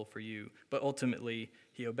possible for you. But ultimately,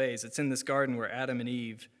 he obeys. It's in this garden where Adam and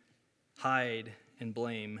Eve hide and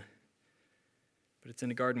blame. But it's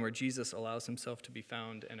in a garden where Jesus allows himself to be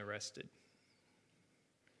found and arrested.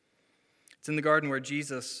 It's in the garden where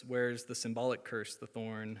Jesus wears the symbolic curse, the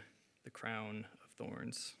thorn, the crown of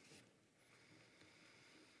thorns.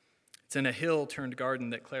 It's in a hill-turned garden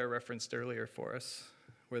that Claire referenced earlier for us,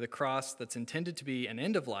 where the cross that's intended to be an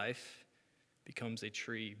end of life becomes a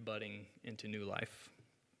tree budding into new life.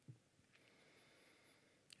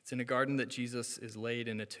 It's in a garden that Jesus is laid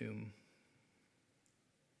in a tomb.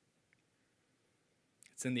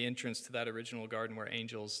 It's in the entrance to that original garden where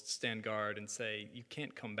angels stand guard and say, you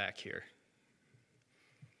can't come back here.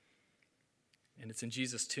 And it's in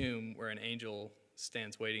Jesus' tomb where an angel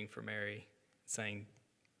stands waiting for Mary, saying,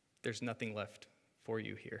 there's nothing left for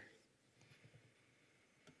you here.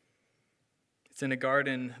 It's in a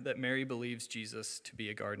garden that Mary believes Jesus to be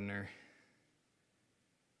a gardener.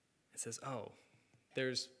 It says, oh,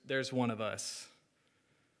 there's one of us.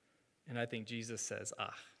 And I think Jesus says,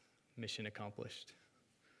 mission accomplished.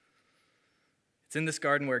 It's in this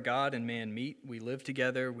garden where God and man meet, we live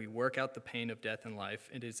together, we work out the pain of death and life.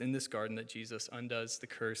 It is in this garden that Jesus undoes the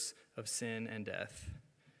curse of sin and death.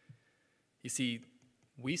 You see,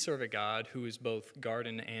 we serve a God who is both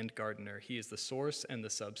garden and gardener. He is the source and the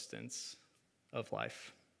substance of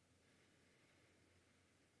life.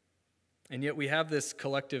 And yet we have this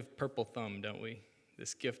collective purple thumb, don't we?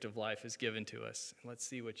 This gift of life is given to us. Let's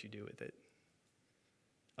see what you do with it.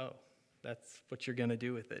 Oh, that's what you're going to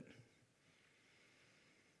do with it.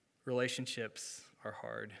 Relationships are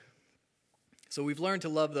hard. So we've learned to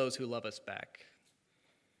love those who love us back.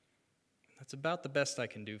 That's about the best I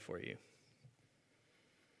can do for you.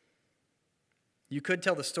 You could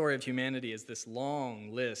tell the story of humanity as this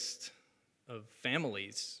long list of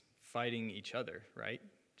families fighting each other, right?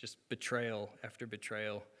 Just betrayal after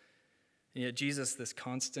betrayal. And yet Jesus, this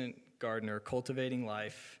constant gardener, cultivating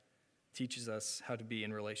life, teaches us how to be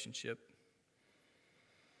in relationship.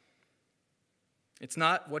 It's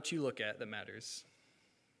not what you look at that matters.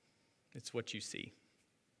 It's what you see.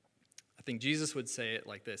 I think Jesus would say it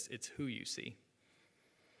like this: it's who you see.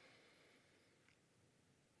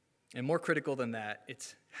 And more critical than that,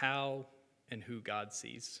 it's how and who God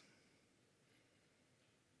sees.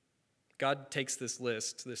 God takes this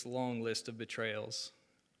list, this long list of betrayals,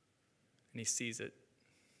 and he sees it.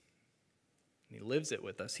 And he lives it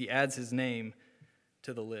with us. He adds his name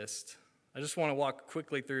to the list. I just want to walk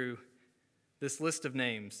quickly through this list of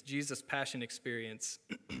names, Jesus' passion experience.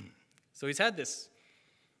 So he's had this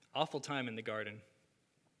awful time in the garden.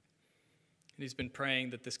 And he's been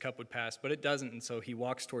praying that this cup would pass, but it doesn't, and so he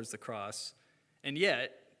walks towards the cross. And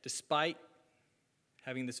yet, despite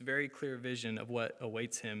having this very clear vision of what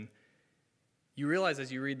awaits him, you realize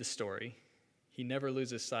as you read the story, he never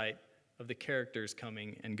loses sight of the characters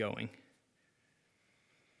coming and going.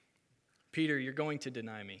 Peter, you're going to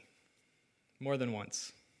deny me more than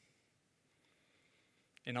once.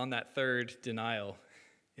 And on that third denial,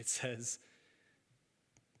 it says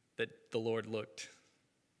that the Lord looked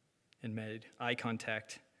and made eye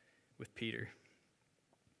contact with Peter.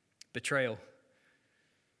 Betrayal.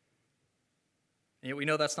 And yet we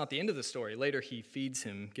know that's not the end of the story. Later he feeds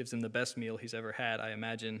him, gives him the best meal he's ever had, I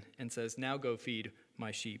imagine, and says, "Now go feed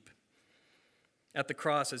my sheep." At the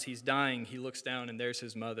cross, as he's dying, he looks down and there's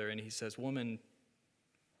his mother, and he says, "Woman,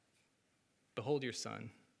 behold your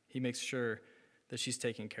son." He makes sure that she's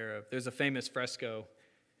taken care of. There's a famous fresco.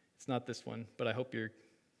 It's not this one, but I hope you're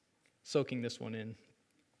soaking this one in,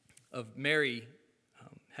 of Mary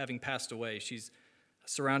having passed away. She's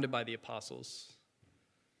surrounded by the apostles.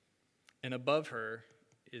 And above her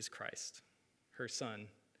is Christ, her son,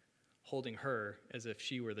 holding her as if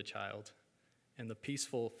she were the child. And the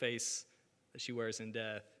peaceful face that she wears in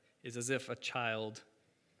death is as if a child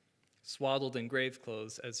swaddled in grave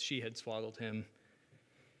clothes as she had swaddled him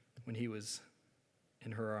when he was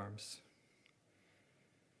in her arms.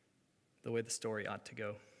 The way the story ought to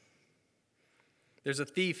go. There's a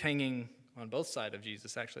thief hanging on both sides of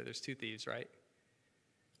Jesus. Actually, there's two thieves, right?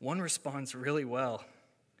 One responds really well.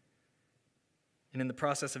 And in the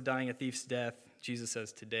process of dying a thief's death, Jesus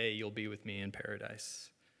says, "Today you'll be with me in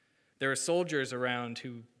paradise." There are soldiers around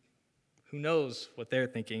who knows what they're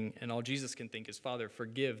thinking, and all Jesus can think is, "Father,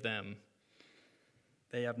 forgive them.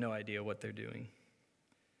 They have no idea what they're doing."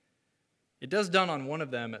 It does dawn on one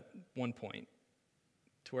of them at one point,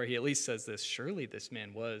 to where he at least says this, "Surely this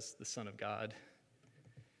man was the Son of God."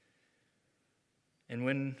 And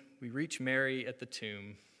when we reach Mary at the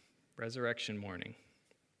tomb, resurrection morning,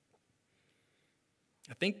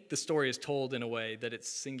 I think the story is told in a way that it's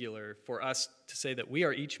singular for us to say that we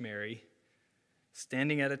are each Mary,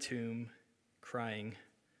 standing at a tomb, crying,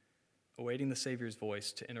 awaiting the Savior's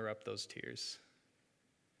voice to interrupt those tears,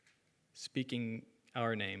 speaking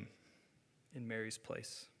our name in Mary's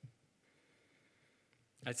place.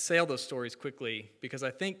 I'd say all those stories quickly because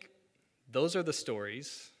I think those are the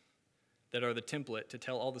stories that are the template to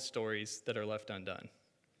tell all the stories that are left undone.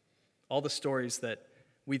 All the stories that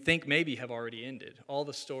we think maybe have already ended. All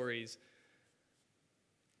the stories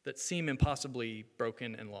that seem impossibly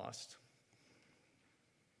broken and lost.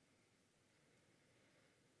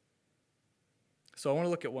 So I want to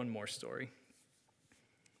look at one more story.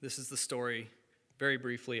 This is the story, very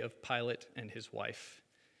briefly, of Pilate and his wife.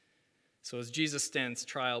 So as Jesus stands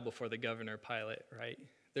trial before the governor Pilate, right,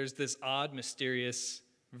 there's this odd, mysterious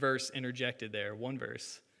verse interjected there, one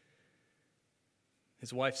verse.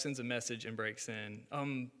 His wife sends a message and breaks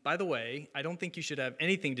in. By the way, I don't think you should have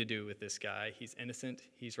anything to do with this guy. He's innocent,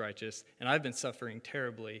 he's righteous, and I've been suffering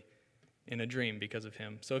terribly in a dream because of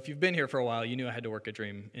him. So if you've been here for a while, you knew I had to work a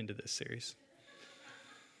dream into this series.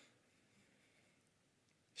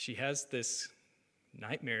 She has this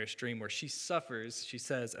nightmarish dream where she suffers, she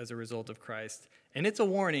says, as a result of Christ. And it's a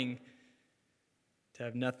warning to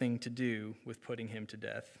have nothing to do with putting him to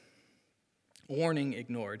death. Warning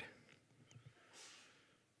ignored.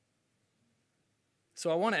 So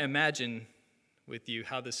I want to imagine with you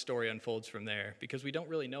how this story unfolds from there, because we don't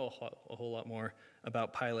really know a whole lot more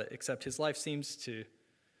about Pilate, except his life seems to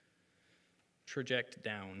traject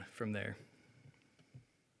down from there.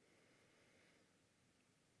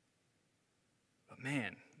 But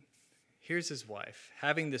man, here's his wife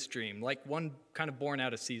having this dream, like one kind of born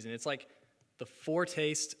out of season. It's like the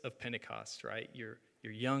foretaste of Pentecost, right? Your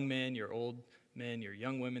young men, your old men, your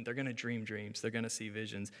young women, they're going to dream dreams. They're going to see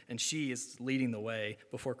visions. And she is leading the way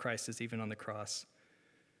before Christ is even on the cross.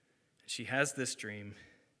 She has this dream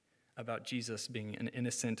about Jesus being an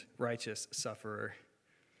innocent, righteous sufferer.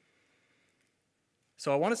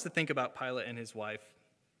 So I want us to think about Pilate and his wife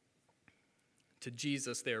to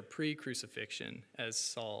Jesus there pre-crucifixion, as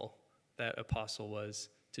Saul, that apostle, was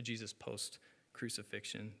to Jesus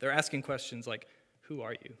post-crucifixion. They're asking questions like, who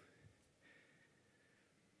are you?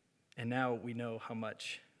 And now we know how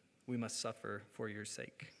much we must suffer for your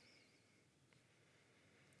sake.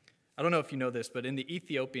 I don't know if you know this, but in the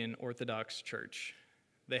Ethiopian Orthodox Church,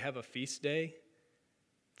 they have a feast day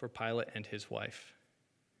for Pilate and his wife.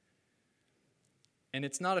 And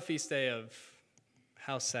it's not a feast day of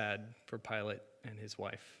how sad for Pilate and his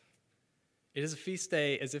wife. It is a feast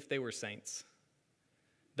day as if they were saints.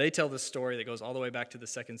 They tell this story that goes all the way back to the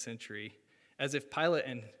 2nd century, as if Pilate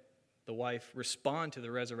and the wife respond to the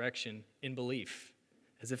resurrection in belief,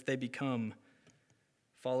 as if they become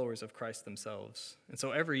followers of Christ themselves. And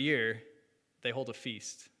so every year, they hold a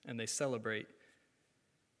feast, and they celebrate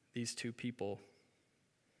these two people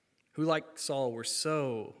who, like Saul, were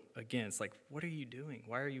so against, like, what are you doing?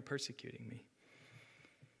 Why are you persecuting me?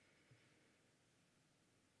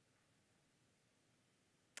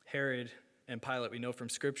 Herod and Pilate, we know from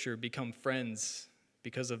Scripture, become friends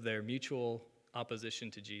because of their mutual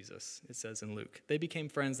opposition to Jesus, it says in Luke. They became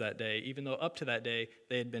friends that day, even though up to that day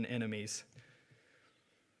they had been enemies.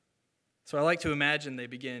 So I like to imagine they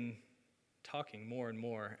begin talking more and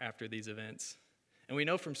more after these events. And we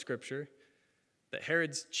know from Scripture that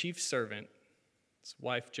Herod's chief servant, his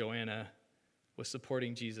wife Joanna, was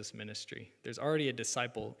supporting Jesus' ministry. There's already a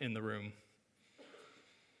disciple in the room.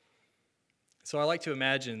 So I like to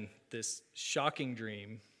imagine this shocking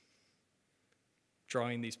dream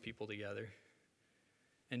drawing these people together.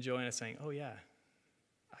 And Joanna saying, oh yeah,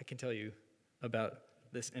 I can tell you about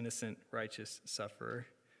this innocent, righteous sufferer.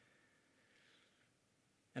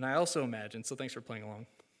 And I also imagine, so thanks for playing along.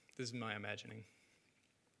 This is my imagining.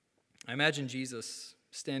 I imagine Jesus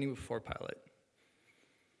standing before Pilate.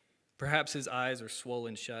 Perhaps his eyes are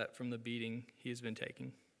swollen shut from the beating he has been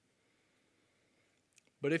taking.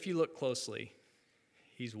 But if you look closely,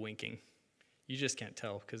 he's winking. You just can't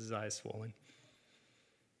tell because his eye is swollen.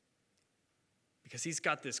 Because he's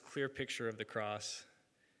got this clear picture of the cross,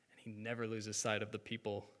 and he never loses sight of the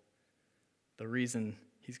people, the reason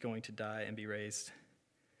he's going to die and be raised.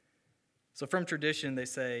 So from tradition, they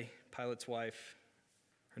say Pilate's wife,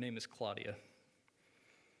 her name is Claudia.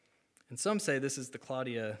 And some say this is the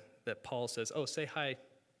Claudia that Paul says, oh, say hi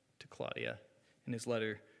to Claudia in his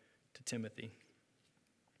letter to Timothy.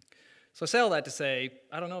 So I say all that to say,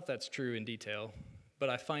 I don't know if that's true in detail, but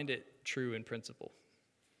I find it true in principle.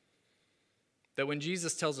 That when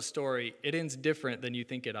Jesus tells a story, it ends different than you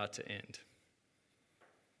think it ought to end.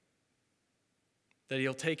 That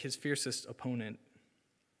he'll take his fiercest opponent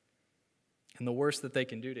and the worst that they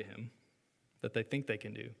can do to him, that they think they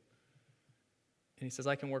can do. And he says,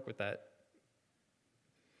 I can work with that.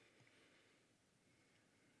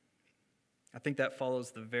 I think that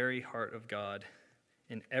follows the very heart of God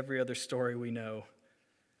in every other story we know.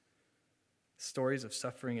 Stories of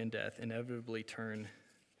suffering and death inevitably turn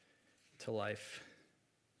to life.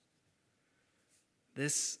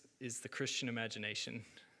 This is the Christian imagination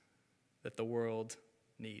that the world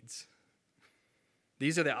needs.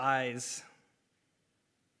 These are the eyes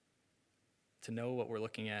to know what we're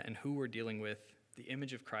looking at and who we're dealing with, the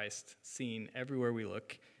image of Christ seen everywhere we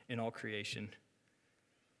look in all creation.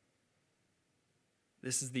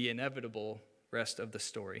 This is the inevitable rest of the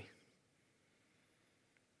story.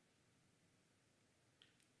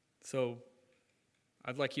 So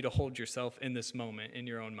I'd like you to hold yourself in this moment in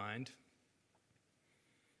your own mind,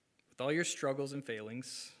 with all your struggles and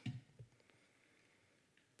failings,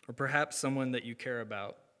 or perhaps someone that you care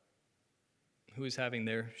about who is having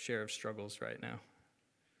their share of struggles right now.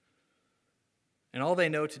 And all they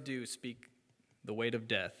know to do is speak the weight of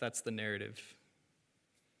death. That's the narrative.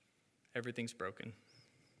 Everything's broken.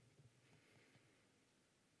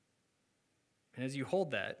 And as you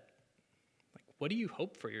hold that, what do you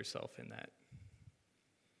hope for yourself in that?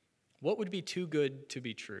 What would be too good to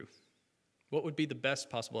be true? What would be the best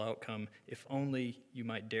possible outcome if only you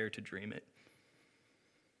might dare to dream it?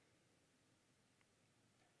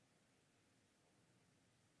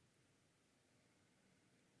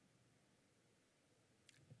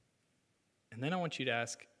 And then I want you to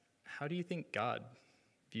ask, how do you think God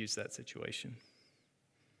views that situation?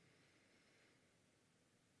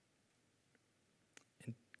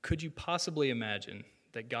 And could you possibly imagine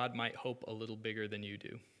that God might hope a little bigger than you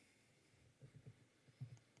do?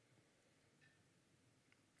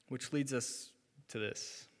 Which leads us to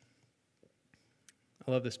this.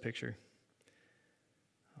 I love this picture.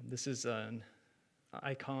 This is an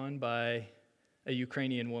icon by a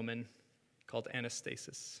Ukrainian woman called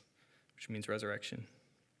Anastasis, which means resurrection.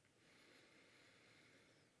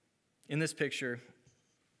 In this picture,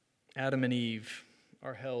 Adam and Eve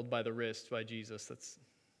are held by the wrist by Jesus. That's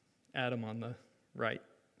Adam on the right,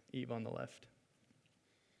 Eve on the left.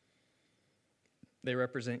 They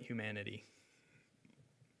represent humanity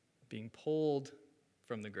being pulled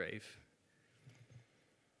from the grave.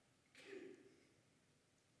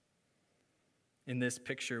 In this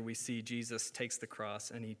picture, we see Jesus takes the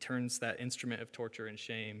cross and he turns that instrument of torture and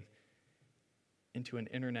shame into an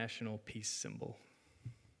international peace symbol.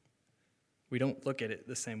 We don't look at it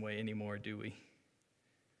the same way anymore, do we?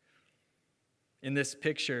 In this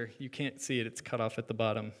picture, you can't see it, it's cut off at the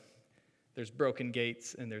bottom. There's broken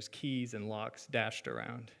gates and there's keys and locks dashed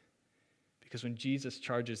around. Because when Jesus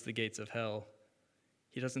charges the gates of hell,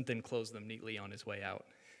 he doesn't then close them neatly on his way out.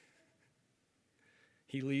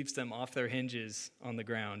 He leaves them off their hinges on the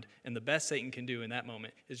ground, and the best Satan can do in that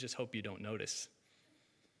moment is just hope you don't notice.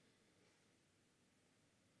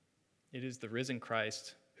 It is the risen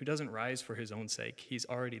Christ who doesn't rise for his own sake. He's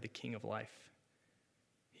already the King of life.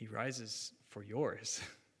 He rises for yours.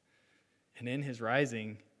 And in his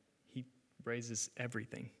rising, he raises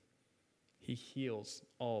everything. He heals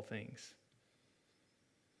all things.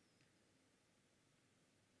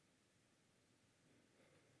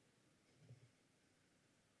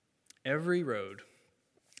 Every road,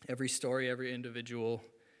 every story, every individual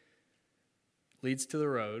leads to the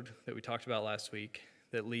road that we talked about last week,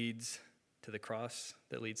 that leads to the cross,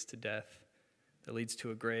 that leads to death, that leads to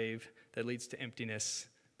a grave, that leads to emptiness,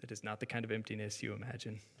 that is not the kind of emptiness you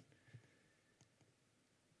imagine.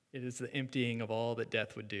 It is the emptying of all that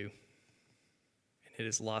death would do, and it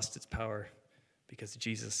has lost its power because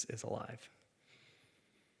Jesus is alive.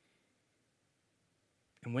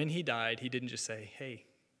 And when he died, he didn't just say, hey,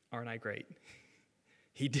 aren't I great?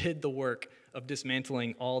 He did the work of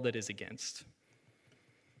dismantling all that is against.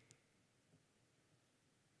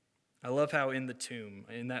 I love how in the tomb,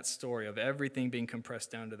 in that story of everything being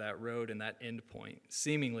compressed down to that road and that end point,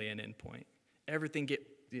 seemingly an end point,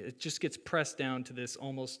 it just gets pressed down to this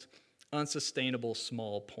almost unsustainable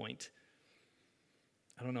small point.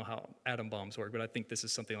 I don't know how atom bombs work, but I think this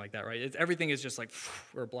is something like that, right? Everything is just like,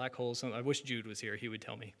 or a black hole. I wish Jude was here. He would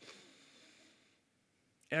tell me.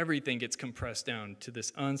 Everything gets compressed down to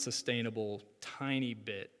this unsustainable tiny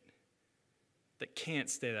bit that can't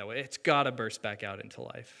stay that way. It's got to burst back out into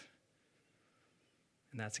life.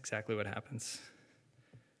 And that's exactly what happens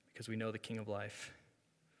because we know the King of life.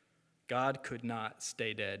 God could not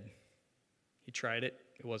stay dead. He tried it.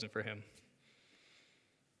 It wasn't for him.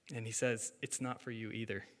 And he says, it's not for you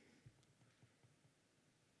either.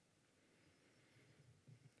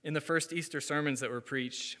 In the first Easter sermons that were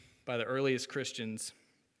preached by the earliest Christians,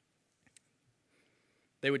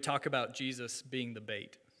 they would talk about Jesus being the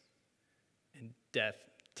bait, and death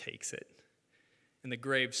takes it. And the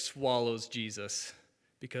grave swallows Jesus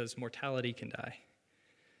because mortality can die.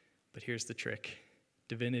 But here's the trick.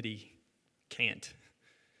 Divinity can't.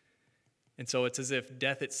 And so it's as if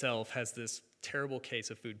death itself has this terrible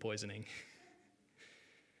case of food poisoning.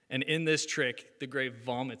 And in this trick, the grave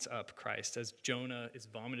vomits up Christ as Jonah is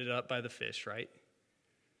vomited up by the fish, right?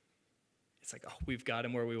 It's like, oh, we've got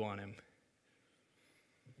him where we want him.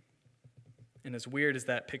 And as weird as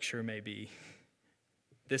that picture may be,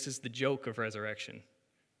 this is the joke of resurrection.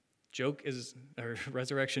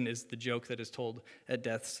 Resurrection is the joke that is told at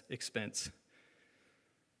death's expense.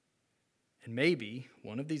 And maybe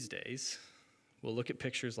one of these days, we'll look at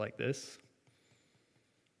pictures like this.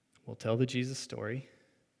 We'll tell the Jesus story.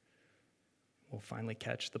 We'll finally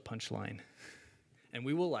catch the punchline. And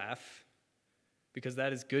we will laugh because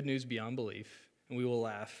that is good news beyond belief. And we will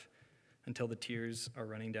laugh until the tears are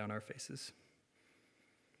running down our faces.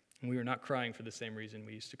 And we are not crying for the same reason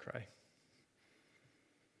we used to cry.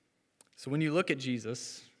 So when you look at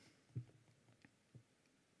Jesus,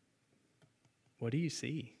 what do you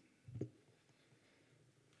see?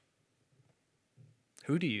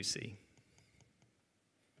 Who do you see?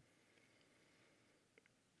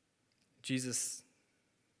 Jesus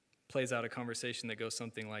plays out a conversation that goes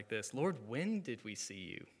something like this. Lord, when did we see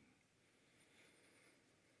you?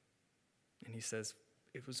 And he says,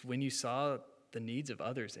 it was when you saw the needs of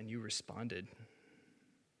others and you responded.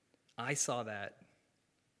 I saw that,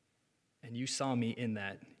 and you saw me in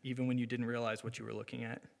that, even when you didn't realize what you were looking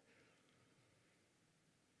at.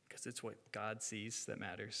 Because it's what God sees that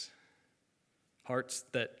matters. Hearts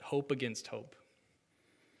that hope against hope.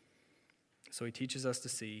 So he teaches us to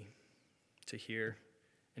see, to hear,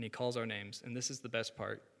 and he calls our names. And this is the best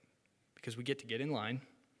part, because we get to get in line,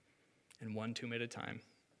 and one tomb at a time.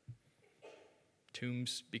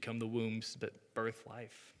 Tombs become the wombs that birth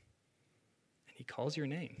life. And he calls your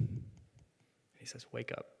name. He says,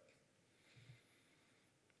 wake up.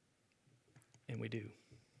 And we do.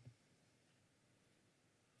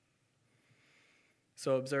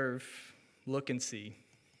 So observe, look and see.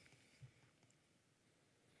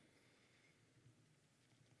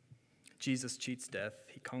 Jesus cheats death.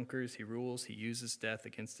 He conquers, he rules, he uses death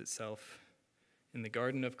against itself. In the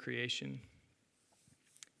garden of creation,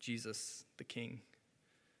 Jesus, the King,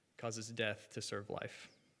 causes death to serve life.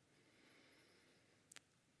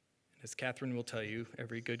 As Catherine will tell you,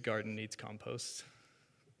 every good garden needs compost.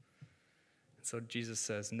 And so Jesus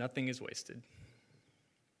says, nothing is wasted.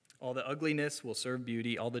 All the ugliness will serve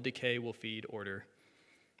beauty. All the decay will feed order.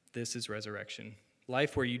 This is resurrection.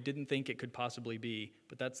 Life where you didn't think it could possibly be,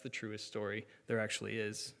 but that's the truest story there actually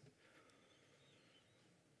is.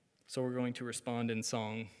 So we're going to respond in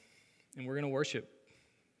song, and we're going to worship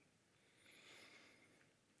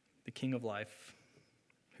the King of life,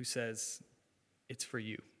 who says, it's for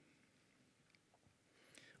you.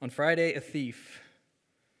 On Friday, a thief.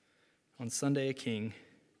 On Sunday, a king.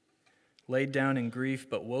 Laid down in grief,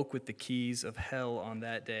 but woke with the keys of hell on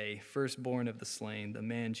that day. Firstborn of the slain, the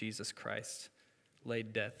man Jesus Christ,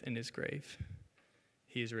 laid death in his grave.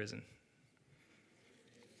 He is risen.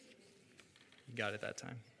 You got it that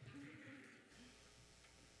time.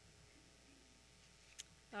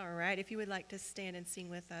 All right, if you would like to stand and sing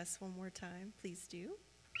with us one more time, please do.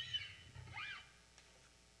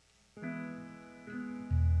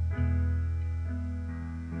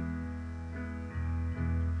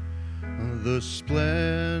 The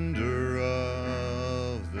splendor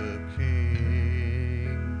of the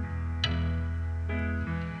King,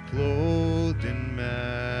 clothed in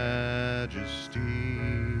majesty,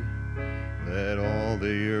 let all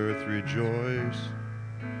the earth rejoice,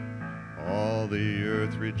 all the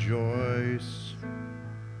earth rejoice.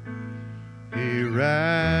 He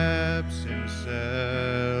wraps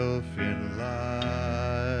himself in light,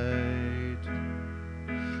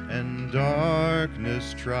 and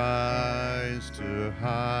darkness tries to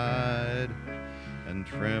hide, and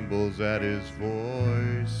trembles at his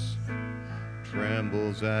voice,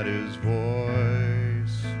 trembles at his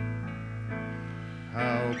voice.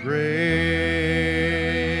 How great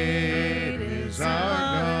is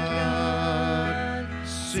our God!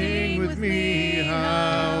 Sing with me,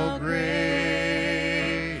 how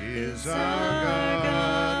great is our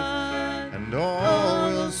God! And all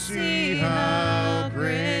will see how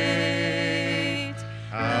great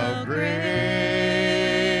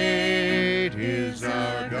is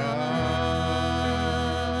our God.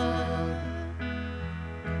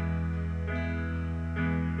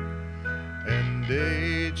 And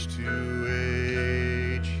age to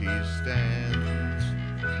age he stands,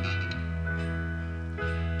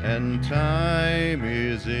 and time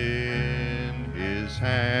is in his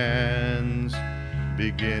hands,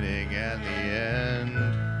 beginning and the end,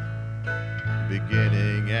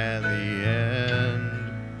 beginning and the end.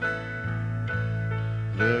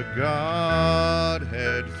 The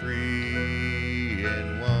Godhead three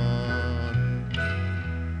in one,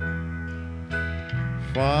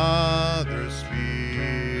 Father,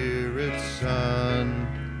 Spirit, Son,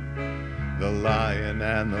 the Lion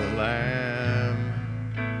and the Lamb,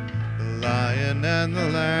 the Lion and the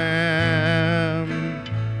Lamb.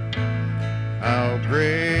 How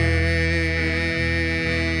great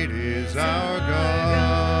is our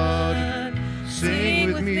God!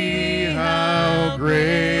 Sing with me, how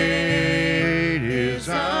great is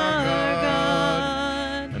our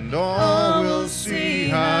God! And all will see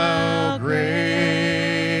how great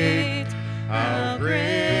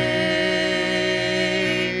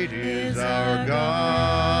is our God.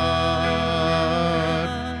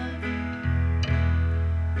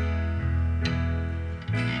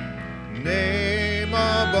 Name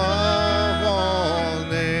above all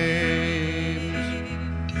names,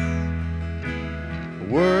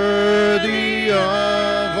 worthy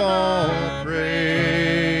of all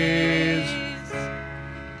praise.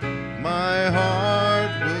 My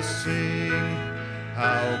heart will sing,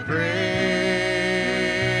 how great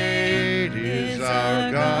is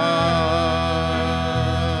our God.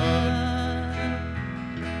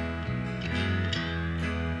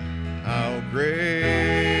 How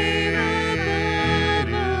great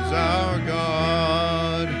is our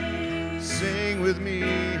God. Sing with me,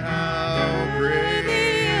 how great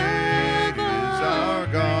is our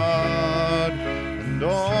God. And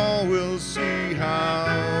all will see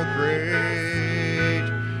how great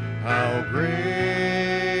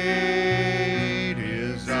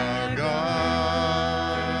is our God.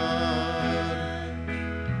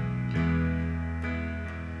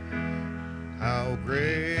 How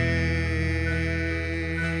great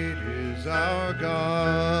is our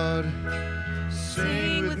God.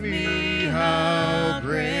 Sing with me, how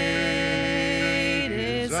great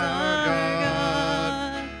is our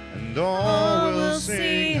God. And all will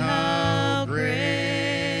sing how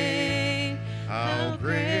great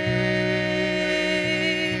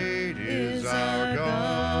is our God.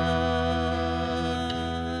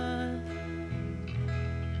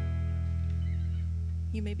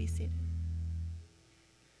 You may be seated.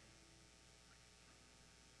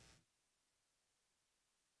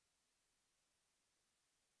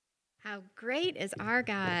 How great is our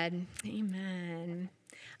God? Amen.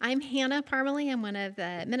 I'm Hannah Parmalee. I'm one of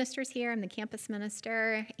the ministers here. I'm the campus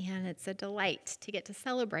minister, and it's a delight to get to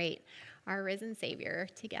celebrate our risen Savior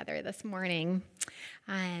together this morning.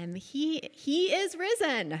 He is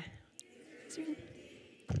risen.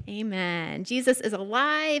 Amen. Jesus is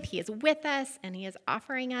alive. He is with us, and he is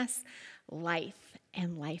offering us life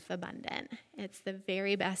and life abundant. It's the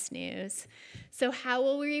very best news. So how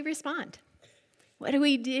will we respond? What do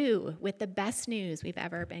we do with the best news we've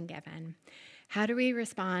ever been given? How do we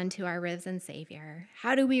respond to our risen Savior?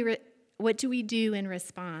 What do we do in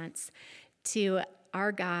response to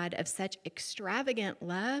our God of such extravagant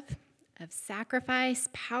love, of sacrifice,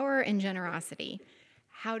 power, and generosity?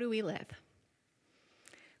 How do we live?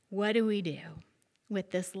 What do we do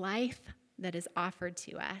with this life that is offered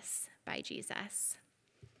to us by Jesus?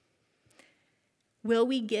 Will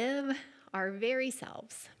we give our very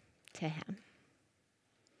selves to him?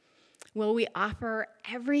 Will we offer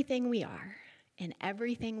everything we are and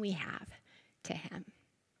everything we have to him?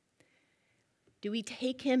 Do we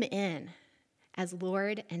take him in as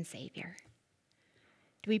Lord and Savior?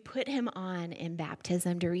 Do we put him on in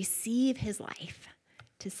baptism to receive his life,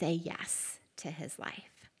 to say yes to his life?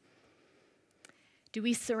 Do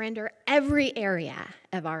we surrender every area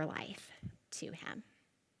of our life to him,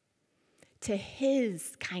 to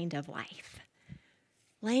his kind of life,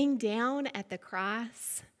 laying down at the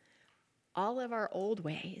cross all of our old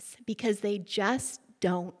ways because they just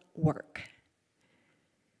don't work?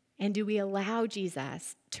 And do we allow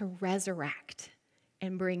Jesus to resurrect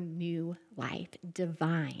and bring new life,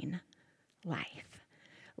 divine life,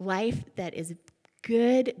 life that is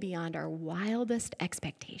good beyond our wildest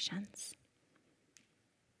expectations?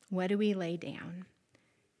 What do we lay down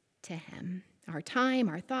to him? Our time,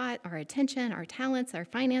 our thought, our attention, our talents, our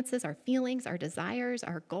finances, our feelings, our desires,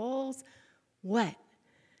 our goals. What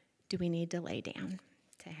do we need to lay down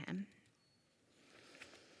to him?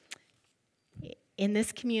 In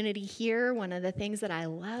this community here, one of the things that I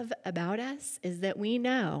love about us is that we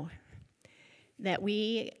know that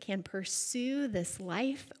we can pursue this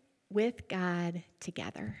life with God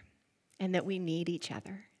together and that we need each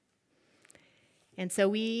other. And so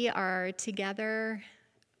we are together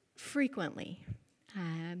frequently.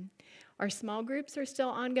 Our small groups are still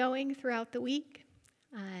ongoing throughout the week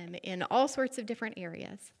in all sorts of different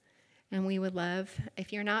areas. And we would love,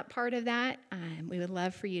 if you're not part of that, we would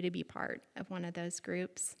love for you to be part of one of those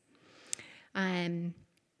groups. I'm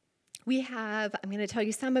going to tell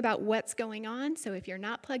you some about what's going on. So if you're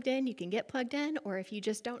not plugged in, you can get plugged in. Or if you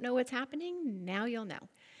just don't know what's happening, now you'll know.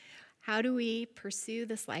 How do we pursue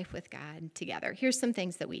this life with God together? Here's some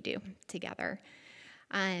things that we do together.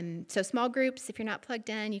 So small groups, if you're not plugged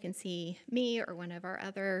in, you can see me or one of our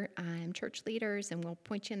other church leaders, and we'll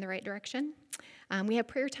point you in the right direction. We have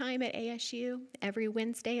prayer time at ASU every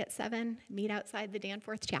Wednesday at 7. Meet outside the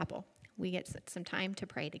Danforth Chapel. We get some time to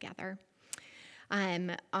pray together.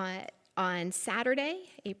 On Saturday,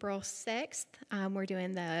 April 6th, we're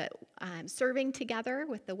doing the Serving Together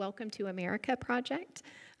with the Welcome to America project,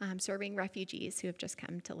 serving refugees who have just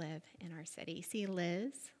come to live in our city. See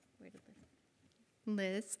Liz. Where did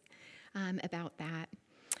Liz about that.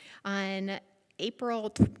 On April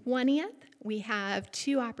 20th, we have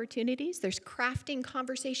 2 opportunities. There's crafting,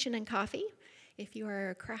 conversation, and coffee. If you are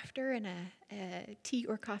a crafter and a tea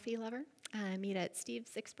or coffee lover, meet at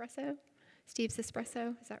Steve's Espresso. Steve's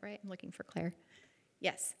Espresso, is that right? I'm looking for Claire.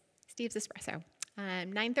 Yes, Steve's Espresso.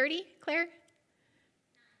 9:30, Claire?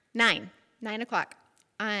 9 o'clock.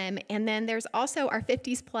 And then there's also our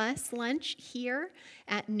 50s Plus lunch here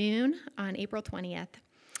at noon on April 20th.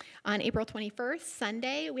 On April 21st,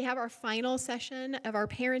 Sunday, we have our final session of our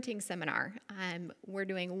parenting seminar. We're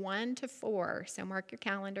doing 1 to 4, so mark your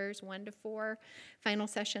calendars, 1 to 4, final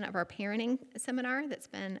session of our parenting seminar that's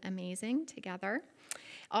been amazing together.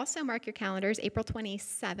 Also mark your calendars, April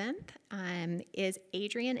 27th is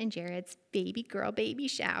Adrian and Jared's baby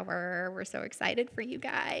shower. We're so excited for you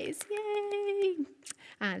guys, yay!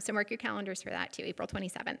 So mark your calendars for that too, April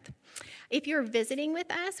 27th. If you're visiting with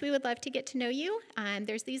us, we would love to get to know you.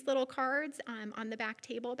 There's these little cards on the back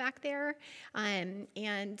table back there.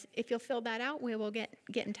 And if you'll fill that out, we will get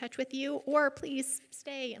in touch with you. Or please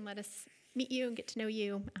stay and let us meet you and get to know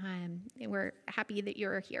you. And we're happy that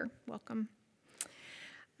you're here. Welcome.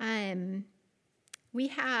 We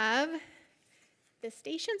have the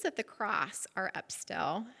Stations of the Cross are up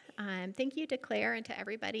still. Thank you to Claire and to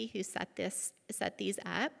everybody who set these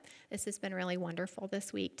up. This has been really wonderful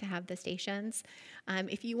this week to have the stations.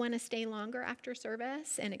 If you want to stay longer after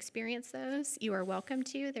service and experience those, you are welcome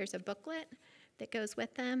to. There's a booklet that goes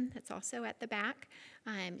with them that's also at the back.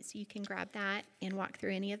 So you can grab that and walk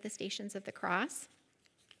through any of the Stations of the Cross.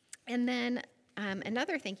 And then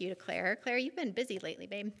another thank you to Claire. Claire, you've been busy lately,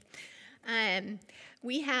 babe.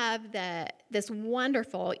 We have this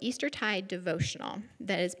wonderful Eastertide devotional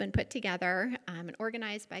that has been put together and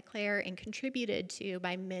organized by Claire and contributed to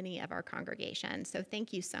by many of our congregations. So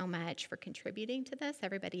thank you so much for contributing to this,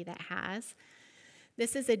 everybody that has.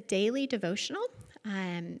 This is a daily devotional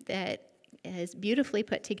that is beautifully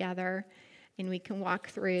put together, and we can walk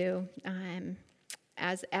through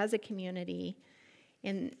as a community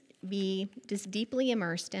and be just deeply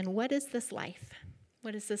immersed in what is this life?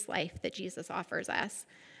 What is this life that Jesus offers us?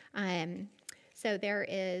 So there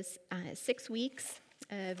is 6 weeks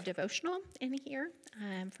of devotional in here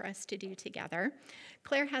for us to do together.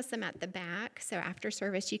 Claire has them at the back, so after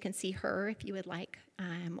service you can see her if you would like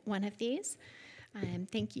one of these.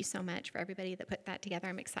 Thank you so much for everybody that put that together.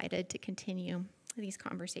 I'm excited to continue these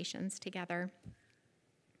conversations together.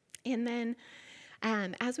 And then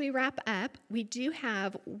as we wrap up, we do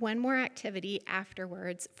have one more activity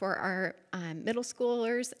afterwards for our middle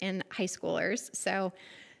schoolers and high schoolers. So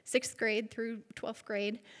 6th grade through 12th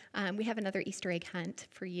grade, we have another Easter egg hunt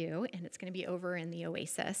for you, and it's going to be over in the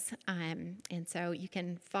Oasis. And so you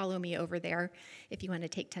can follow me over there if you want to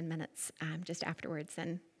take 10 minutes just afterwards.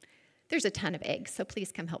 And there's a ton of eggs, so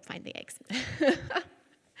please come help find the eggs.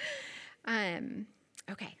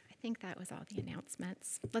 Okay. I think that was all the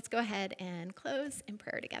announcements. Let's go ahead and close in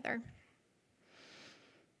prayer together.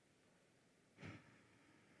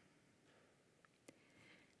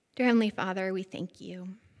 Dear Heavenly Father, we thank you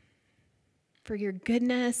for your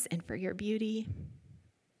goodness and for your beauty.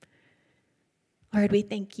 Lord, we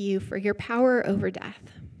thank you for your power over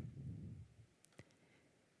death.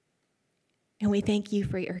 And we thank you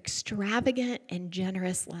for your extravagant and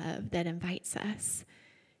generous love that invites us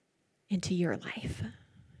into your life.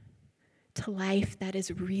 To life that is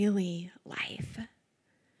really life.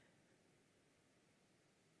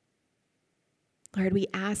 Lord, we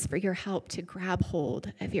ask for your help to grab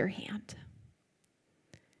hold of your hand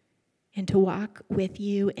and to walk with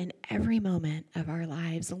you in every moment of our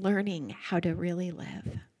lives, learning how to really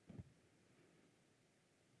live.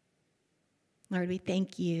 Lord, we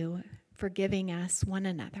thank you for giving us one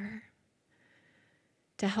another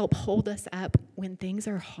to help hold us up when things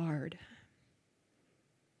are hard,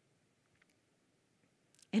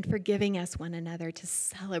 and for giving us one another to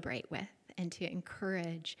celebrate with and to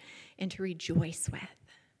encourage and to rejoice with.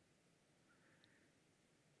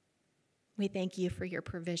 We thank you for your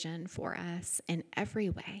provision for us in every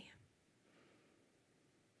way.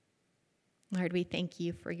 Lord, we thank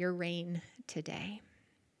you for your rain today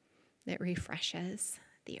that refreshes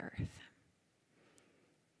the earth.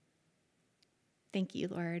 Thank you,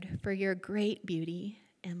 Lord, for your great beauty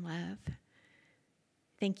and love.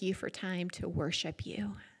 Thank you for time to worship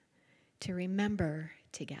you, to remember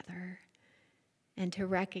together, and to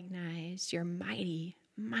recognize your mighty,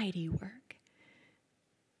 mighty work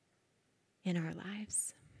in our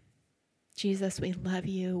lives. Jesus, we love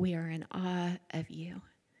you. We are in awe of you.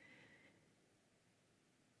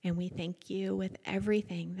 And we thank you with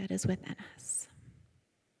everything that is within us.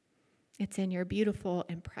 It's in your beautiful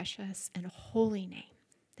and precious and holy name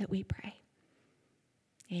that we pray.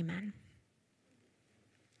 Amen.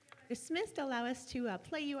 Dismissed, allow us to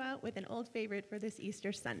play you out with an old favorite for this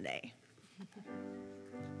Easter Sunday.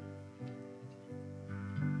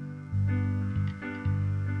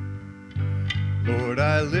 Lord,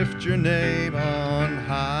 I lift your name on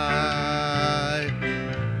high.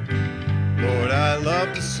 Lord, I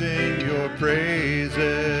love to sing your praises.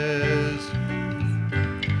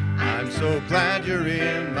 I'm so glad you're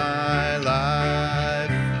in my life.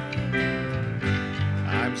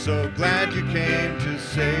 I'm so glad you came to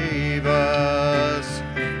save us.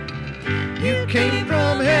 You came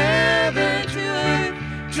from heaven to earth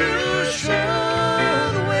to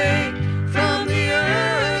show the way. From the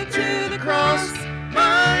earth to the cross,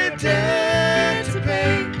 my debt to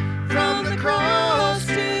pay. From the cross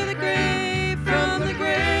to the grave, from the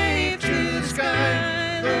grave to the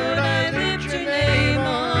sky. Lord, I lift your name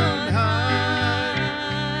on high.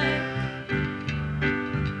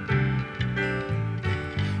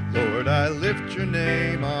 Lord, I lift your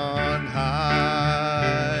name on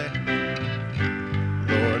high.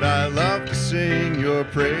 Lord, I love to sing your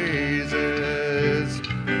praises.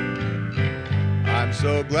 I'm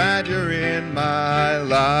so glad you're in my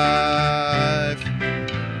life.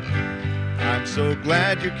 I'm So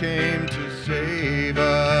glad you came to save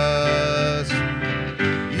us.